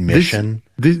 Dark admission?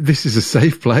 This is a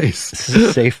safe place. This is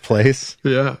a safe place.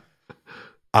 Yeah.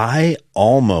 I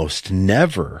almost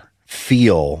never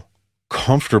feel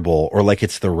comfortable or like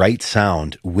it's the right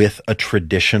sound with a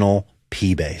traditional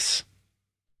P bass.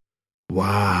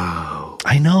 Wow.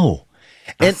 I know.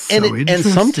 And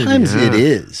sometimes it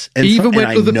is. And even when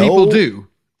other people do.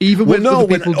 Even when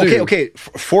other people do. Okay.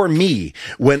 For me,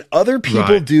 when other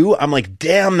people do, I'm like,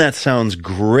 damn, that sounds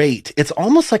great. It's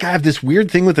almost like I have this weird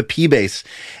thing with the P bass,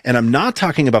 and I'm not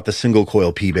talking about the single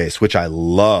coil P bass, which I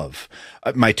love.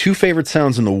 my two favorite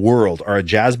sounds in the world are a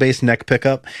jazz bass neck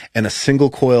pickup and a single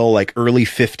coil, like early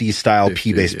 50s style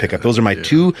P bass pickup. Those are my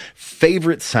two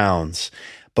favorite sounds.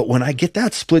 But when I get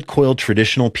that split coil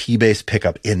traditional P bass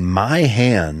pickup in my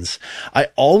hands, I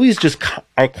always just,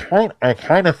 I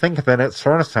kind of think that it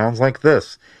sort of sounds like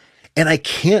this. And I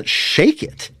can't shake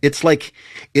it. It's like,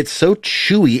 it's so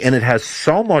chewy and it has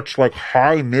so much like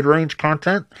high mid-range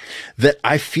content that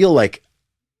I feel like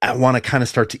I want to kind of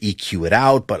start to EQ it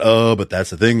out, but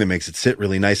that's the thing that makes it sit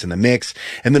really nice in the mix.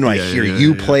 And then when I hear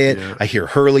you play it, I hear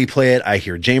Hurley play it, I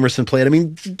hear Jamerson play it. I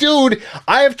mean, dude,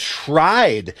 I have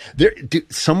tried.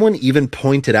 Someone even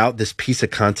pointed out this piece of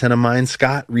content of mine,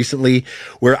 Scott, recently,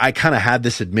 where I kind of had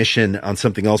this admission on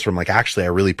something else where I'm like, actually, I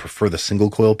really prefer the single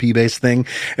coil P-bass thing.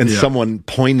 And someone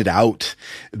pointed out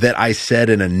that I said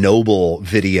in a Noble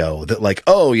video that like,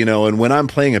 oh, you know, and when I'm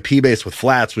playing a P-bass with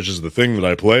flats, which is the thing that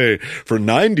I play for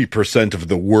 90% of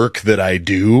the work that I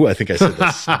do. I think I said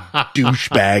this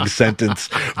douchebag sentence.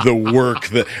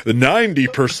 The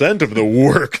 90% of the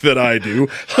work that I do.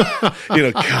 You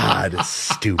know, God,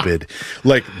 stupid.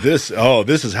 Like this. Oh,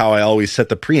 this is how I always set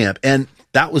the preamp. And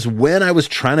that was when I was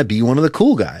trying to be one of the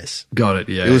cool guys. Got it.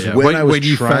 Yeah. It was when I was when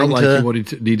you trying felt like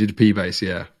you needed a P-bass.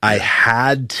 Yeah. I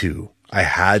had to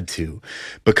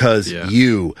because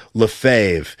you,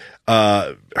 LaFave,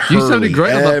 Hurley, you sounded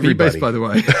great on that P-bass, by the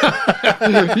way.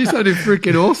 You sounded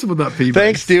freaking awesome on that P-bass.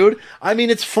 Thanks, dude. I mean,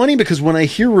 it's funny because when I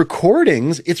hear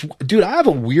recordings, dude, I have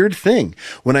a weird thing.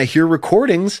 When I hear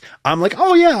recordings, I'm like,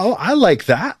 oh yeah, I like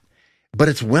that. But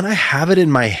it's when I have it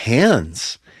in my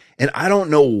hands. And I don't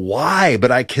know why,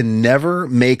 but I can never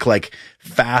make like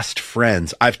fast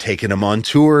friends. I've taken them on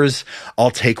tours. I'll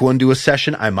take one to a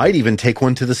session. I might even take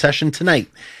one to the session tonight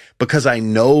because I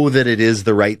know that it is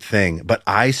the right thing. But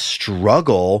I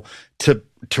struggle to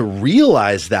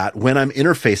realize that when I'm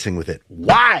interfacing with it.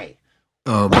 Why?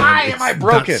 Oh, why am I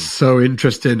broken? That's so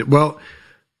interesting. Well,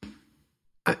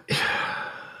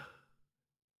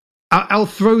 I'll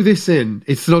throw this in.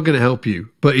 It's not going to help you,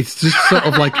 but it's just sort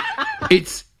of like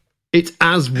it's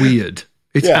as weird.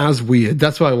 It's as weird.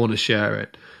 That's why I want to share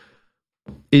it.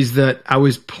 Is that I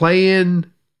was doing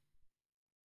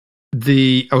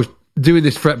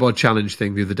this fretboard challenge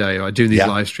thing the other day, right? Doing these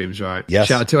live streams, right? Yes.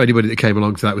 Shout out to anybody that came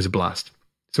along to that. It was a blast.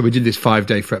 So we did this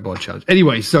 5-day fretboard challenge.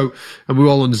 Anyway, and we were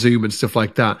all on Zoom and stuff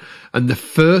like that. And the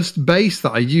first bass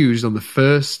that I used on the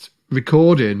first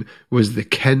recording was the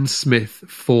Ken Smith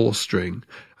 4-string.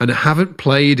 And I haven't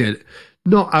played it.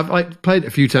 I've played it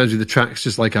a few times with the tracks,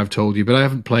 just like I've told you, but I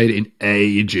haven't played it in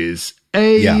ages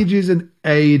and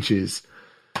ages.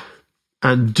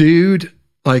 And dude,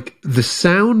 like the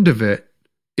sound of it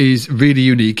is really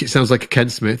unique. It sounds like a Ken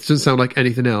Smith. It doesn't sound like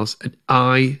anything else. And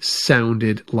I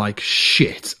sounded like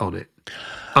shit on it.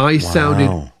 I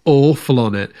sounded awful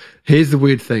on it. Here's the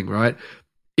weird thing, right?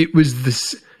 It was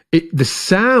the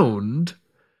sound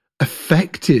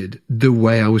affected the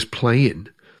way I was playing.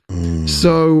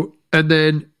 So, and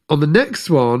then on the next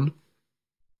one,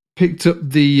 picked up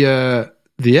the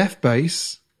F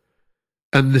bass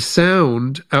and the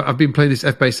sound. I've been playing this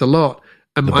F bass a lot,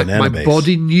 and my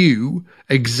body knew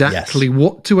exactly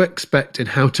what to expect and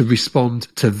how to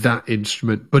respond to that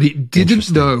instrument, but it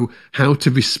didn't know how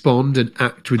to respond and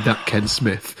act with that Ken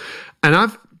Smith. And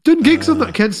I've done gigs on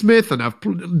that Ken Smith, and I've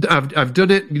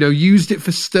done it, used it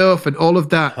for stuff and all of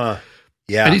that.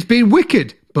 And it's been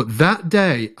wicked. But that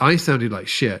day, I sounded like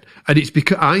shit. And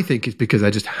I think it's because I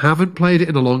just haven't played it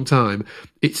in a long time.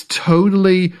 It's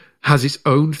tonally has its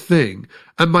own thing.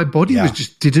 And my body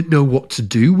just didn't know what to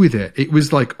do with it. It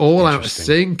was like all out of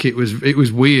sync. It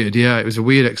was weird. Yeah, it was a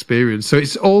weird experience. So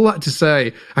it's all that to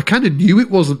say, I kind of knew it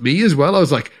wasn't me as well. I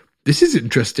was like, this is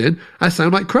interesting. I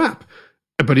sound like crap.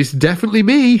 But it's definitely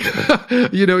me.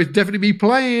 It's definitely me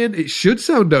playing. It should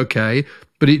sound okay.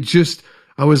 But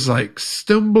I was like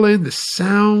stumbling, the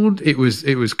sound. It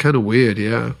was kind of weird,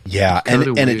 yeah. Yeah, and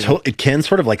it can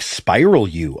sort of like spiral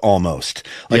you almost.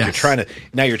 Like you're trying to,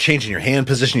 now you're changing your hand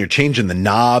position, you're changing the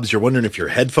knobs, you're wondering if your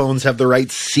headphones have the right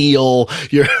seal.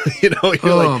 You're like,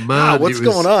 man, what's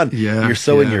going on? Yeah, you're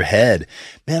so in your head.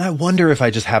 Man, I wonder if I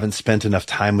just haven't spent enough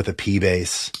time with a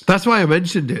P-bass. That's why I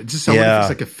mentioned it. Just sounds like it's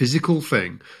like a physical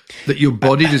thing that your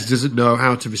body just doesn't know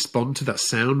how to respond to that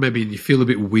sound. Maybe you feel a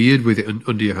bit weird with it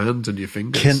under your hands and your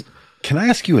fingers. Can I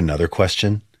ask you another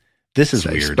question? This is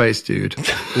weird. Space, dude.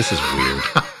 This is weird.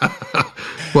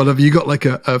 Well, have you got like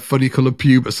a funny colored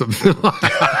pube or something like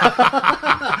that?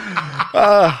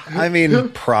 I mean,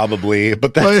 probably,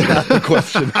 but that's not the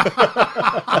question.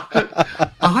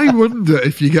 I do wonder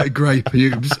if you get grey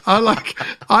pubes.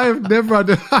 I've never had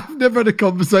a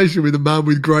conversation with a man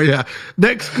with grey hair.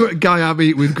 Next guy I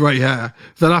meet with grey hair,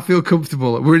 that I feel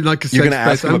comfortable. We're in like a safe You're going to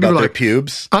ask him about their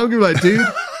pubes? I'm going to be like, dude,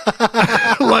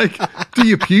 like, do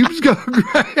your pubes go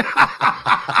grey?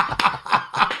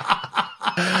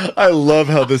 I love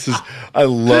how this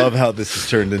has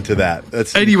turned into that.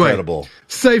 That's incredible.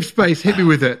 Safe space, hit me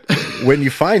with it. When you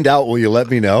find out, will you let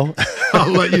me know?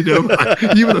 I'll let you know.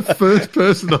 You were the first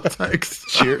person I'll text.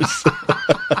 Cheers.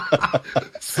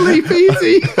 Sleep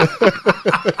easy.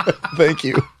 Thank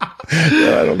you.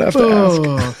 I don't have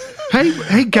to ask.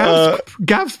 Hey,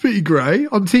 Gav's pretty grey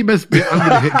on Team SB. I'm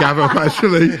going to hit Gav up,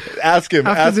 actually. Ask him.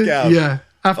 Ask Gav. Yeah.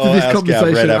 After this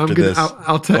conversation, right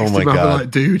I'll text him. I'll be like,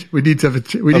 dude, we need to have a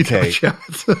chat.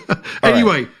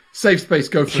 Anyway, safe space,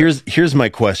 go for it. Here's my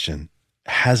question.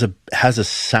 Has a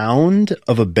sound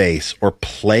of a bass or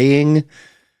playing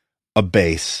a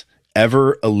bass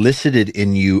ever elicited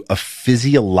in you a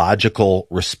physiological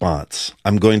response?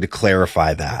 I'm going to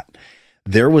clarify that.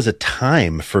 There was a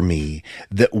time for me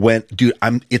that dude,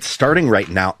 it's starting right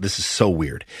now. This is so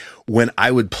weird. When I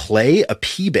would play a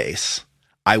P bass,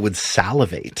 I would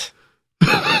salivate.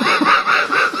 I'm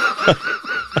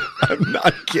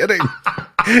not kidding.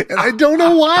 And I don't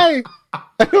know why.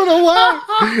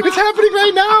 It's happening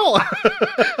right now.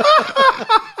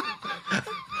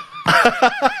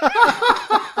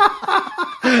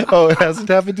 Oh, it hasn't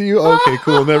happened to you? Okay,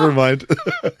 cool. Never mind.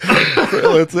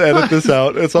 Let's edit this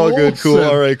out. It's all good. Cool.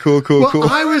 All right. Cool.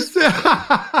 I was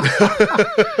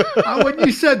when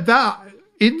you said that,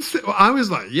 I was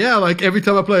like, yeah, like every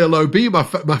time I play a low B, my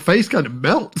face kind of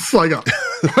melts. Like,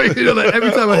 like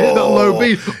every time I hit that low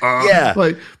B,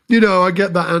 like, I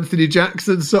get that Anthony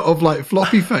Jackson sort of like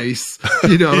floppy face.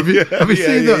 Have you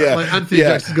seen that? Yeah. Like Anthony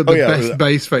Jackson's got the best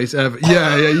bass face ever.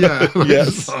 Yeah.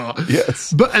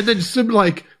 Yes. But and then some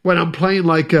like when I'm playing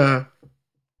like a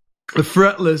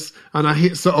fretless and I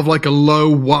hit sort of like a low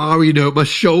wah, my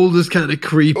shoulders kind of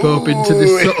creep up into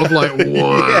this sort of like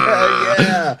wah.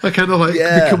 Yeah. I kind of like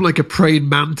become like a praying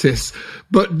mantis.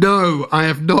 But no, I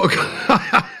have not.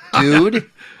 Dude,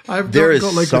 I've not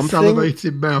got like a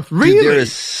salivating mouth. Really? Dude, there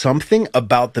is something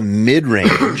about the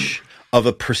mid-range of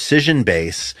a precision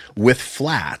bass with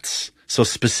flats. So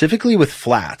specifically with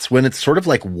flats, when it's sort of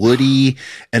like woody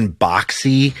and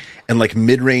boxy and like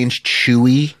mid-range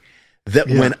chewy, that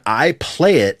when I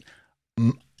play it,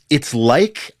 it's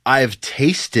like I've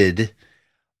tasted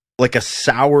like a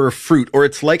sour fruit, or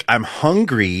it's like I'm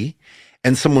hungry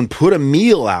and someone put a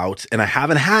meal out and I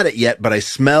haven't had it yet, but I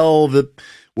smell the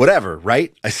whatever,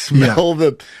 right? I smell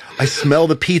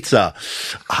the pizza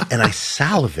and I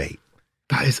salivate.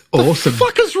 That is awesome. What the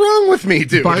fuck is wrong with me,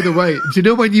 dude? By the way, do you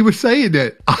know when you were saying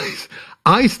it?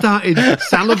 I started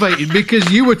salivating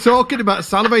because you were talking about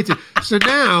salivating. So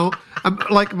now,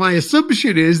 my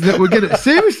assumption is that we're going to...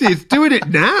 Seriously, it's doing it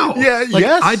now. Yeah,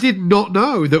 yes. I did not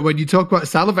know that when you talk about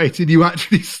salivating, you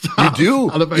actually start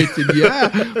salivating.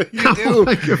 Yeah. You do.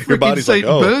 Like a freaking St.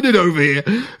 Bernard over here.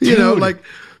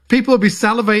 People will be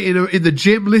salivating in the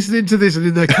gym listening to this and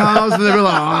in their cars, and they're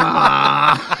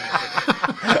like,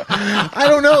 I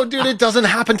don't know, dude. It doesn't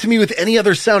happen to me with any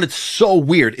other sound. It's so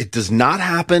weird. It does not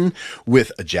happen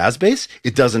with a jazz bass.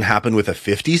 It doesn't happen with a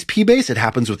 50s P bass. It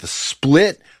happens with a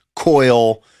split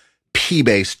coil P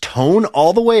bass, tone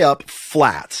all the way up,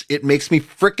 flats. It makes me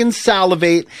frickin'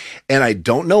 salivate, and I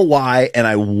don't know why, and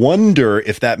I wonder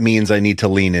if that means I need to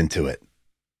lean into it.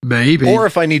 Maybe. Or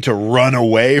if I need to run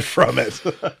away from it.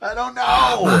 I don't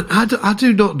know. Man, I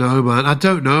do not know, man. I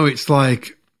don't know. It's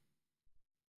like...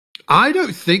 I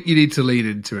don't think you need to lean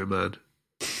into it, man.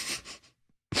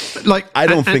 Like, I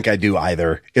don't think I do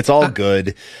either. It's all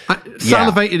good.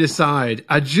 Salivating aside,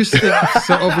 I just think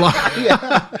sort of like,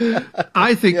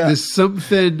 I think there's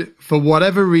something, for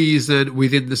whatever reason,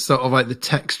 within the sort of like the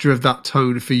texture of that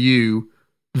tone for you,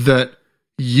 that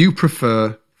you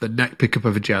prefer the neck pickup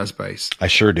of a jazz bass. I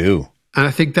sure do. And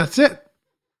I think that's it.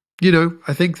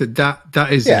 I think that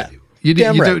is it. You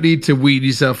don't need to wean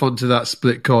yourself onto that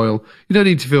split coil. You don't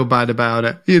need to feel bad about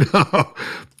it. You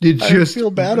just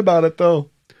feel bad about it though.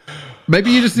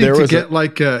 Maybe you just need to get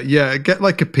like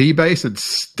a P bass and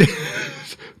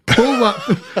pull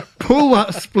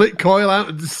that split coil out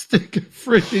and stick a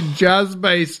freaking jazz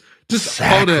bass just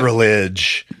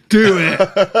sacrilege. On it. Do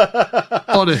it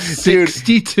on a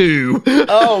 62.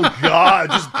 Oh God!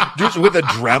 Just with a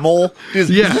Dremel.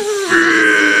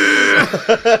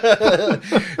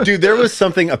 Dude, there was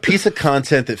a piece of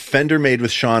content that Fender made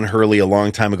with Sean Hurley a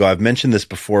long time ago. I've mentioned this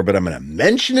before, but I'm going to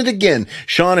mention it again.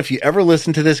 Sean, if you ever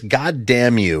listen to this, God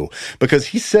damn you, because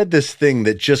he said this thing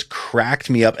that just cracked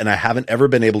me up and I haven't ever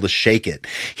been able to shake it.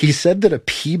 He said that a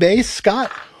P-Bass,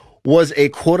 Scott, was a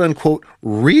quote unquote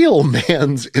real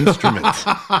man's instrument.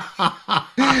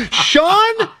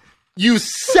 Sean, you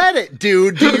said it,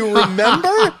 dude. Do you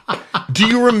remember? Do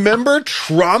you remember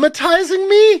traumatizing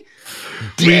me?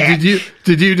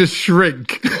 Did you just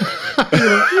shrink?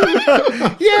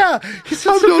 Yeah. He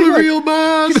said I'm not a real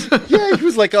man. Yeah, he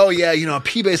was like, oh yeah, a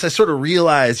P-Bass, I sort of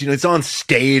realized, it's on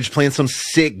stage playing some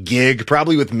sick gig,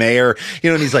 probably with Mayer,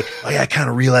 and he's like, oh yeah, I kind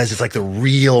of realized it's like the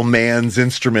real man's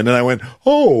instrument. And I went,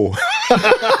 oh.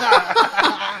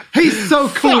 He's so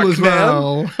cool as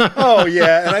well. Oh,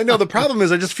 yeah. And I know the problem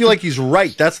is I just feel like he's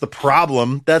right. That's the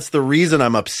problem. That's the reason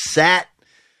I'm upset.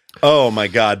 Oh, my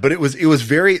God. But it was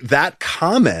that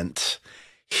comment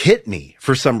hit me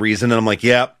for some reason. And I'm like,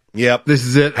 yep. This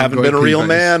is it. Haven't been a real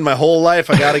man my whole life.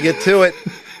 I got to get to it.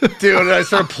 Dude, and I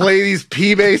started playing these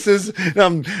P-basses.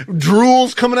 And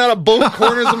drool's coming out of both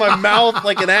corners of my mouth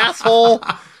like an asshole.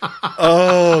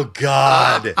 Oh,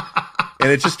 God.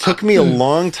 And it just took me a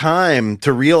long time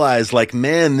to realize, like,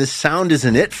 man, this sound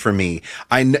isn't it for me.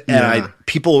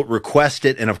 People request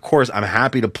it, and of course, I'm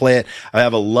happy to play it. I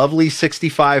have a lovely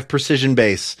 65 precision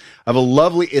bass.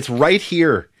 It's right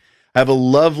here. I have a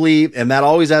lovely, and that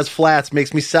always has flats,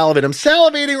 makes me salivate. I'm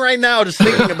salivating right now just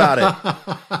thinking about it.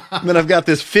 And then I've got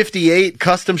this 58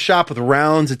 custom shop with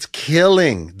rounds. It's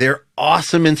killing. They're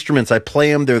awesome instruments. I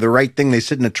play them. They're the right thing. They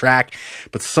sit in a track.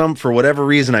 But for whatever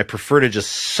reason, I prefer to just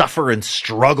suffer and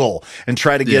struggle and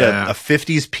try to get a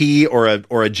 50s P or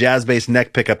a jazz bass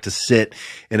neck pickup to sit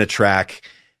in a track.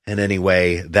 And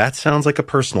anyway, that sounds like a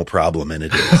personal problem, and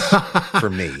it is for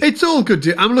me. It's all good,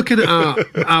 dude. I'm looking at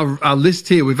our list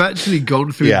here. We've actually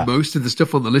gone through most of the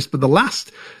stuff on the list, but the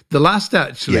last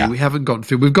actually we haven't gone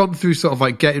through. We've gone through sort of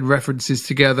like getting references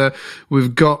together.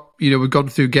 We've gone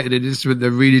through getting an instrument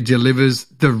that really delivers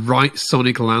the right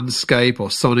sonic landscape or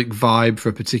sonic vibe for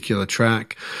a particular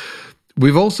track.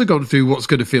 We've also gone through what's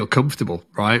going to feel comfortable,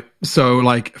 right? So,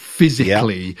 like,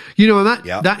 physically,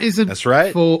 that isn't That's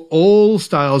right. for all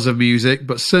styles of music,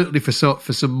 but certainly for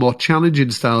some more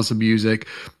challenging styles of music,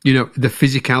 the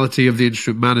physicality of the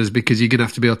instrument matters because you're going to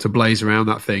have to be able to blaze around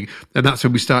that thing. And that's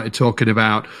when we started talking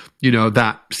about,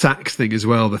 that sax thing as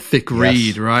well, the thick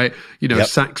reed, right?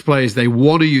 Sax players, they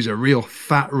want to use a real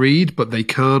fat reed, but they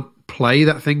can't play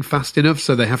that thing fast enough,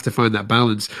 so they have to find that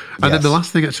balance. And then the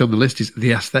last thing actually on the list is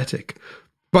the aesthetic.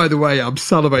 By the way, I'm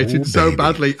salivating so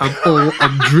badly.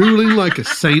 I'm drooling like a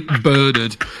Saint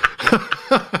Bernard.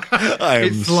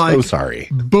 I'm so sorry.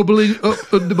 Bubbling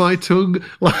up under my tongue.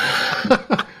 I'm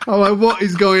like, what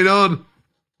is going on?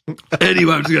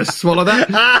 Anyway, I'm just going to swallow that.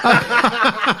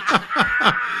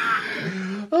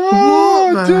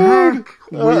 Oh, dude.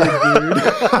 Weird, dude.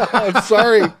 I'm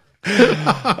sorry.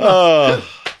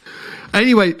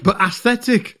 Anyway, but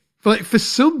aesthetic, like for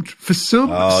some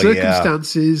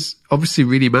circumstances, obviously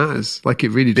really matters. Like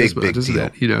it really does matter, doesn't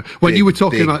it? When you were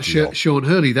talking about Sean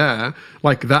Hurley there,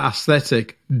 like that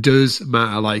aesthetic does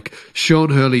matter. Like Sean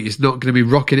Hurley is not going to be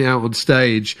rocking it out on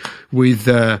stage with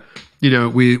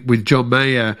with John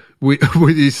Mayer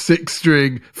with his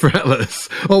 6-string fretless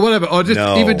or whatever, or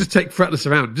even just take fretless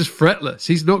around, just fretless.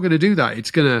 He's not going to do that. It's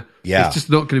just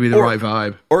not going to be the right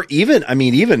vibe. Or even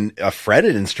a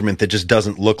fretted instrument that just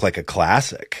doesn't look like a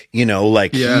classic,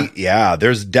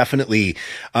 there's definitely,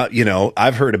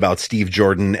 I've heard about Steve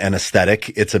Jordan and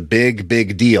aesthetic. It's a big,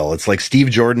 big deal. It's like Steve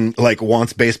Jordan,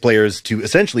 wants bass players to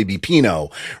essentially be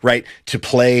Pinot, right? To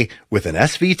play with an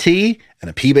SVT and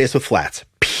a P bass with flats,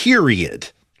 period.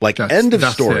 End of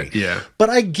story. But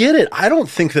I get it. I don't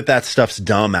think that stuff's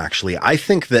dumb, actually. I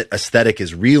think that aesthetic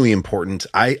is really important.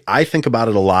 I think about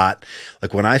it a lot.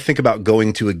 Like when I think about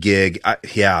going to a gig,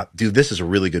 dude, this is a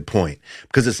really good point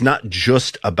because it's not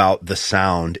just about the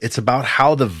sound. It's about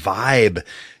how the vibe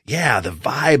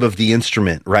of the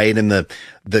instrument, right? And the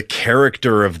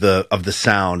character of the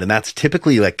sound. And that's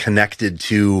typically connected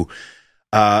to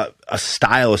a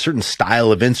certain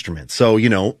style of instrument. So,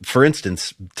 for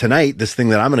instance, tonight, this thing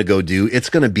that I'm going to go do, it's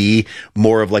going to be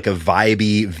more of like a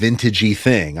vibey, vintagey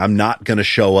thing. I'm not going to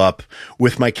show up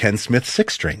with my Ken Smith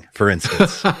 6-string, for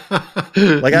instance.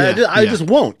 I just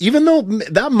won't, even though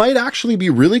that might actually be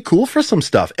really cool for some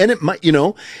stuff. And it might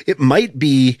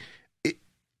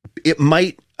it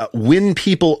might win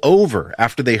people over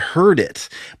after they heard it,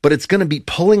 but it's going to be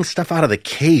pulling stuff out of the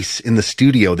case in the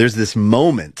studio. There's this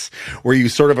moment where you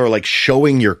sort of are like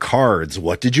showing your cards.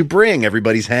 What did you bring?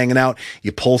 Everybody's hanging out.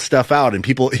 You pull stuff out and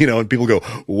people, and people go,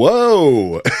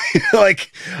 whoa.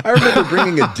 Like I remember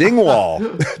bringing a dingwall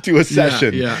to a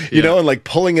session, you know, and like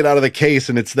pulling it out of the case,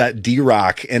 and it's that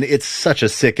D-Rock, and it's such a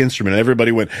sick instrument.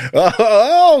 Everybody went,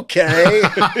 oh, okay.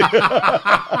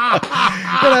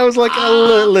 And I was like,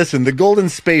 listen, the Golden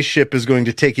Spaceship is going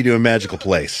to take you to a magical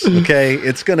place. Okay,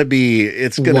 it's gonna be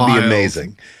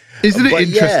amazing. Isn't it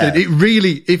interesting? Yeah. It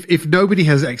really, if nobody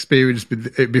has experienced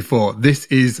it before, this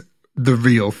is the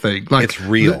real thing. Like, it's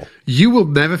real. You will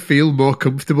never feel more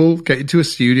comfortable getting to a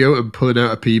studio and pulling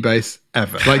out a P-bass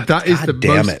ever. Like that is the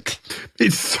damn most. It.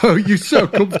 It's so you're so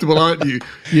comfortable, aren't you?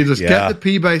 You just get the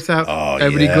P-bass out.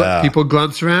 Oh, people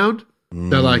glance around.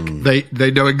 They're like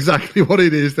they know exactly what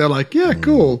it is. They're like, yeah,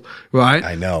 cool, right?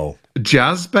 I know.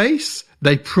 Jazz bass.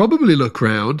 They probably look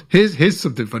around. Here's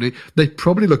something funny. They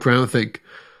probably look around and think,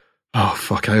 oh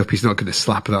fuck, I hope he's not going to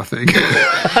slap that thing.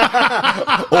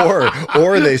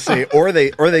 or they say, or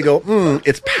they go,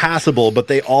 it's passable, but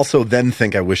they also then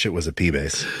think, I wish it was a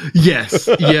P-bass. Yes,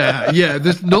 yeah.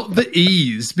 There's not the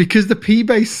ease, because the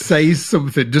P-bass says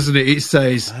something, doesn't it? It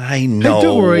says, I know. Hey,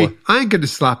 don't worry, I ain't going to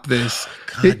slap this.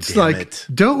 It's like,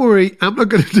 don't worry, I'm not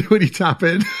going to do any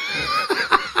tapping.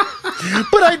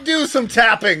 But I do some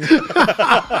tapping. And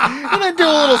I do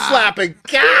a little slapping.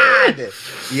 God!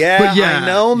 Yeah, I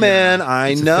know, man.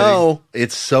 I know.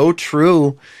 It's so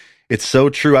true. It's so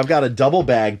true. I've got a double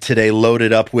bag today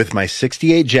loaded up with my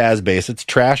 68 jazz bass. It's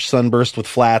trash sunburst with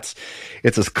flats.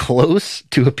 It's as close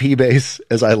to a P bass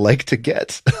as I like to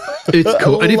get. It's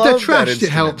cool. And if they're trashed, it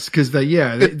helps, because they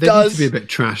need to be a bit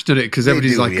trashed, doesn't it? Because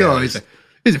everybody's like, oh, he's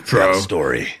a pro.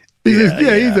 Story. He's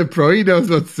a pro. He knows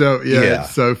what's up. Yeah,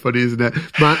 it's so funny, isn't it?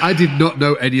 Man, I did not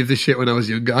know any of this shit when I was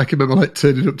younger. I can remember like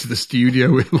turning up to the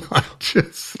studio with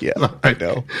I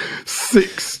know,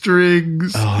 6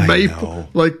 strings,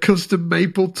 like custom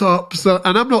maple tops.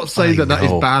 And I'm not saying that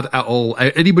is bad at all.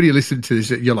 Anybody listening to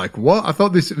this, you're like, what? I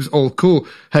thought this was all cool.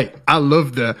 Hey, I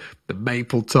love the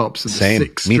maple tops and the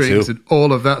 6 strings and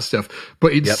all of that stuff.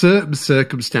 But in certain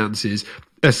circumstances,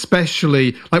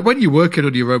 especially like when you're working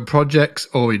on your own projects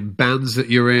or in bands that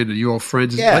you're in and you're all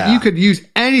friends, like you can use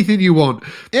anything you want.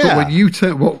 But when you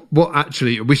turn, what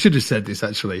actually, we should have said this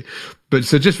actually, but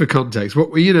so just for context,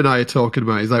 what Ian and I are talking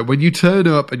about is like when you turn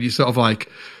up and you sort of like,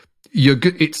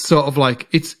 it's sort of like,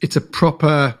 it's a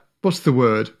proper, what's the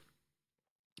word?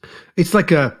 It's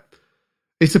like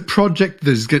it's a project,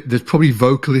 there's probably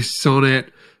vocalists on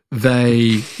it.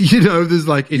 There's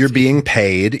like... You're being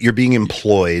paid. You're being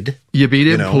employed. You're being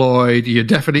employed. You're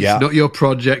definitely... It's not your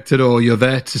project at all. You're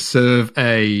there to serve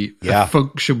a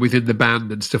function within the band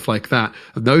and stuff like that.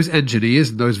 And those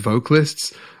engineers and those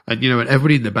vocalists and, and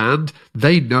everybody in the band,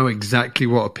 they know exactly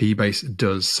what a P-bass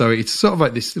does. So it's sort of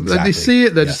like this... Exactly. When they see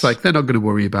it, they're just like, they're not going to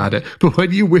worry about it. But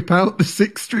when you whip out the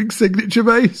 6-string signature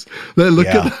bass, they look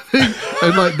at the thing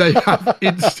and like they have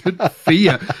instant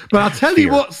fear. But I'll tell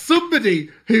you what, somebody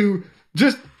who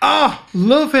just,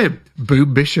 love him.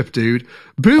 Boom Bishop, dude.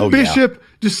 Boom Bishop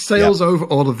just sails over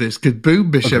all of this, because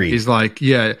Boom Bishop is like,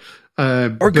 or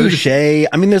Goucher.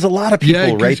 I mean, there's a lot of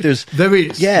people, right? There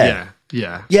is. Yeah.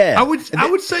 I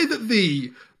would say that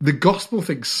the gospel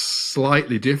thing's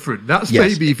slightly different. That's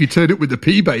maybe if you turn it with the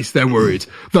P-bass, they're worried.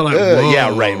 They're like, whoa.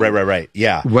 Yeah, right.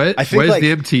 Yeah. Where's the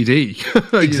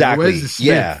MTD? Exactly. Where's the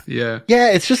Smith? Yeah,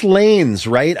 it's just lanes,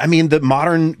 right? I mean, the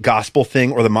modern gospel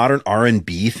thing or the modern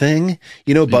R&B thing,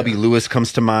 Bobby Lewis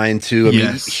comes to mind too. I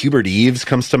mean, Hubert Eaves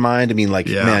comes to mind. I mean,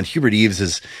 man, Hubert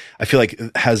Eaves I feel like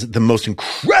has the most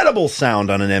incredible sound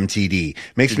on an MTD.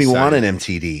 Makes me want an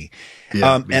MTD.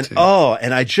 Yeah, and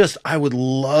I would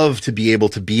love to be able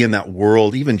to be in that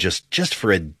world, even just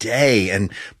for a day, and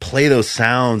play those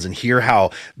sounds and hear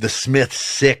how the Smith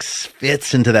 6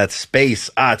 fits into that space.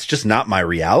 It's just not my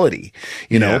reality,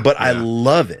 but I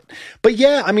love it. But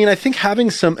I mean, I think having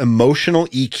some emotional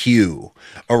EQ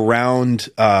around,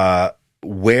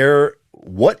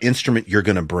 what instrument you're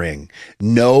going to bring,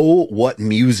 know what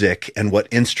music and what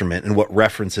instrument and what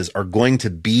references are going to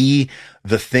be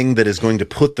the thing that is going to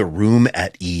put the room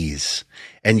at ease,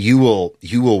 and you will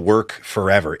work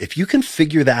forever. If you can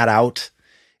figure that out,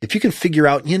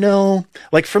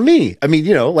 like for me, I mean,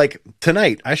 like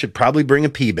tonight, I should probably bring a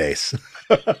P bass.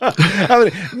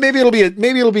 Maybe it'll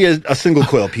be a single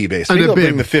coil P bass. Maybe I'll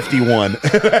bring the 51.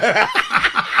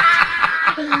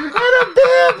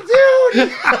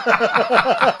 Dude.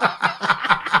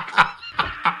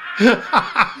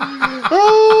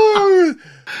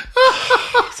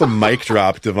 It's a mic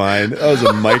drop, Divine. That was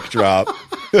a mic drop.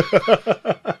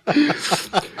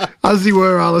 As you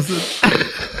were, Alison.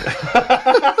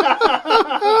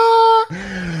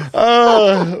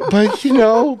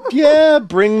 But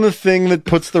bring the thing that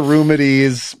puts the room at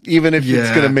ease, even if it's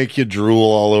going to make you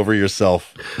drool all over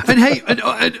yourself. And hey, and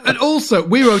also,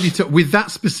 we're only with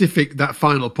that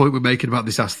final point we're making about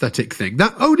this aesthetic thing.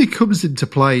 That only comes into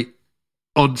play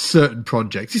on certain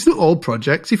projects. It's not all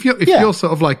projects. If you're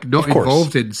sort of like not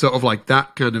involved in sort of like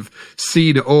that kind of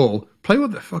scene at all, play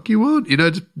what the fuck you want.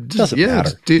 Just doesn't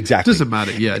matter. Exactly. Doesn't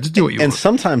matter. Yeah, just do what you want. And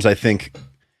sometimes I think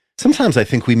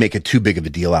we make it too big of a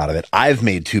deal out of it. I've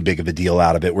made too big of a deal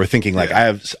out of it. We're thinking like I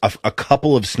have a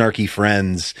couple of snarky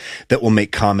friends that will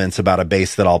make comments about a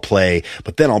bass that I'll play,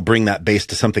 but then I'll bring that bass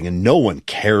to something and no one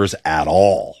cares at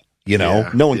all.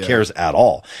 No one cares at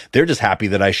all. They're just happy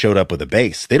that I showed up with a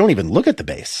bass. They don't even look at the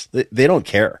bass. They don't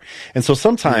care. And so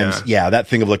sometimes, that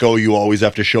thing of like, oh, you always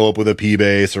have to show up with a P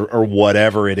bass or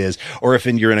whatever it is. Or if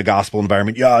you're in a gospel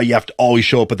environment, you have to always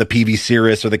show up with the PV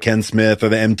Cirrus or the Ken Smith or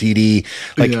the MTD.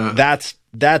 Like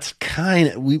that's kind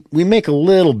of, we make a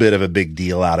little bit of a big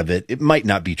deal out of it. It might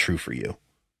not be true for you.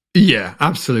 Yeah,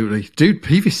 absolutely. Dude,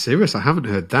 PV Cirrus, I haven't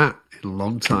heard that in a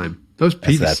long time. Those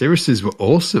PV Cirruses were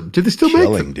awesome. Do they still make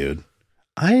them? Dude.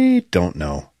 I don't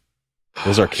know.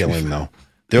 Those are killing though.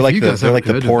 They're like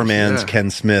the poor man's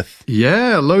Ken Smith.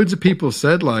 Yeah, loads of people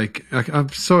said like I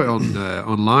saw it on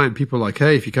online. People were like,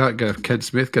 hey, if you can't get a Ken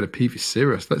Smith, get a PV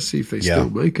Cirrus. Let's see if they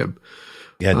still make them.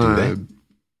 Yeah, do they?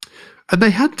 And they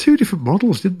had two different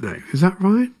models, didn't they? Is that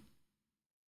right?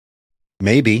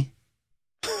 Maybe.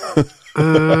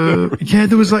 There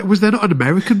was there not an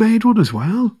American made one as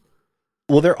well?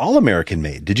 Well, they're all American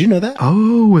made. Did you know that?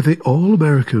 Oh, were they all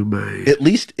American made? At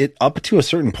least up to a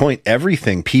certain point,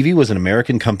 everything. PV was an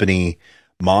American company.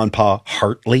 Ma and Pa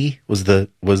Hartley was the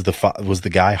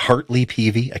guy. Hartley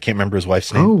PV. I can't remember his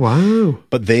wife's name. Oh, wow.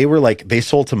 But they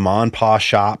sold to Ma and Pa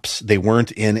shops. They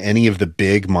weren't in any of the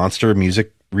big monster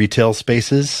music retail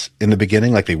spaces in the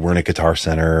beginning. Like they weren't at Guitar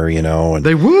Center, and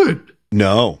they would.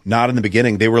 No, not in the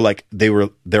beginning.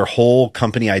 Their whole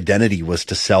company identity was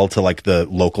to sell to like the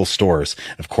local stores.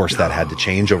 Of course, that had to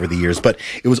change over the years, but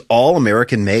it was all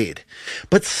American made.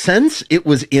 But since it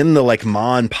was in the like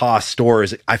Ma and Pa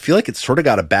stores, I feel like it's sort of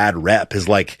got a bad rep as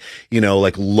like,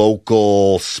 like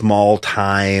local, small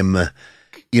time,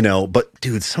 but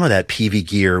dude, some of that PV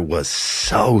gear was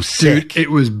so sick. Dude,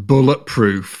 it was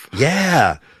bulletproof.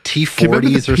 Yeah.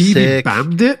 T40s are sick.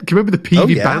 Bandit? Can you remember the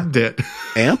PV Bandit?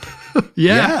 Amp?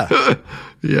 Yeah.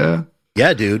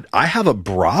 Yeah, dude. I have a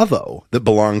Bravo that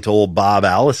belonged to old Bob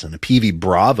Allison, a PV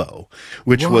Bravo,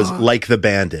 which was like the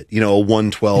Bandit, a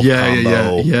 112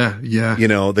 combo. Yeah.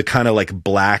 The kind of like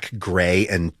black, gray,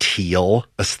 and teal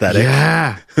aesthetic.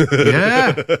 Yeah. Man,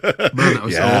 that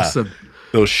was awesome.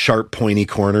 Those sharp, pointy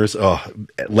corners. Oh,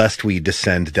 lest we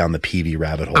descend down the PV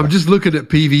rabbit hole. I'm just looking at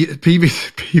PV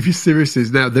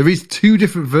Cirruses now. There is two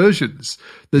different versions.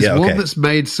 There's one that's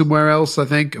made somewhere else, I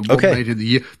think, and one made in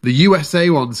the USA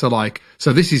ones are like.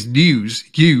 So this is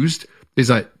used is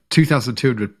like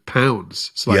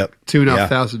 £2,200. So like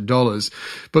 $2,500.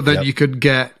 But then you could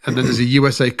get, and then there's a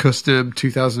USA custom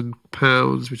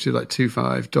 £2,000, which is like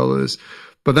 $2,500.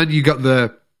 But then you got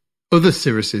the other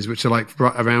Cirruses, which are like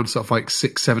around sort of like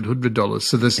 $600-700.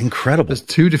 So there's incredible. There's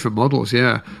two different models.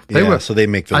 Yeah, so they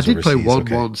make those. I did overseas. play one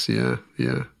once. Yeah.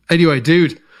 Anyway,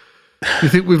 dude, you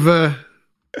think we've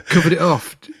covered it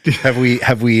off? Have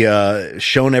we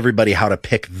shown everybody how to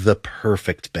pick the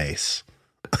perfect bass?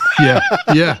 Yeah.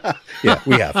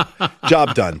 We have.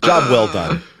 Job done. Job well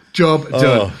done. Job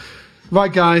done.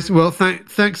 Right, guys. Well,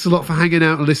 thanks a lot for hanging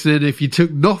out and listening. If you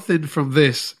took nothing from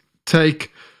this,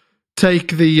 take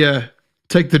the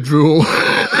drool.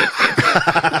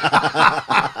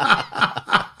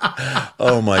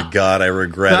 Oh my God, I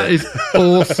regret that it. That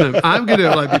is awesome. I'm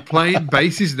gonna be playing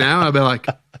basses now. I'll be like,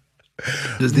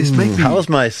 does this make me? How's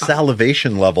my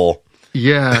salivation level?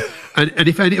 Yeah, and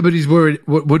if anybody's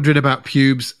wondering about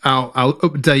pubes, I'll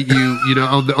update you.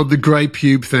 On the grey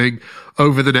pube thing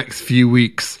over the next few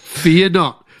weeks. Fear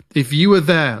not. If you were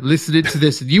there listening to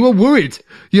this and you were worried,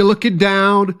 you're looking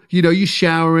down, you're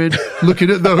showering, looking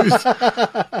at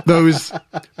those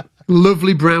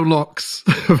lovely brown locks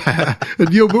of hair,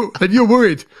 and you're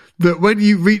worried that when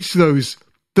you reach those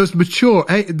mature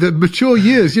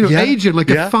years, aging like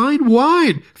a fine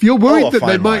wine. If you're worried that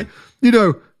they might,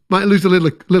 might lose a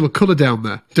little colour down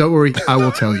there, don't worry, I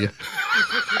will tell you.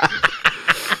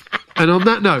 And on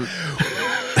that note.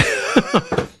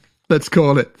 Let's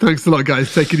call it. Thanks a lot,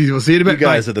 guys. Take it easy. We'll see you in a bit. You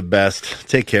guys are the best.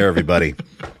 Take care, everybody.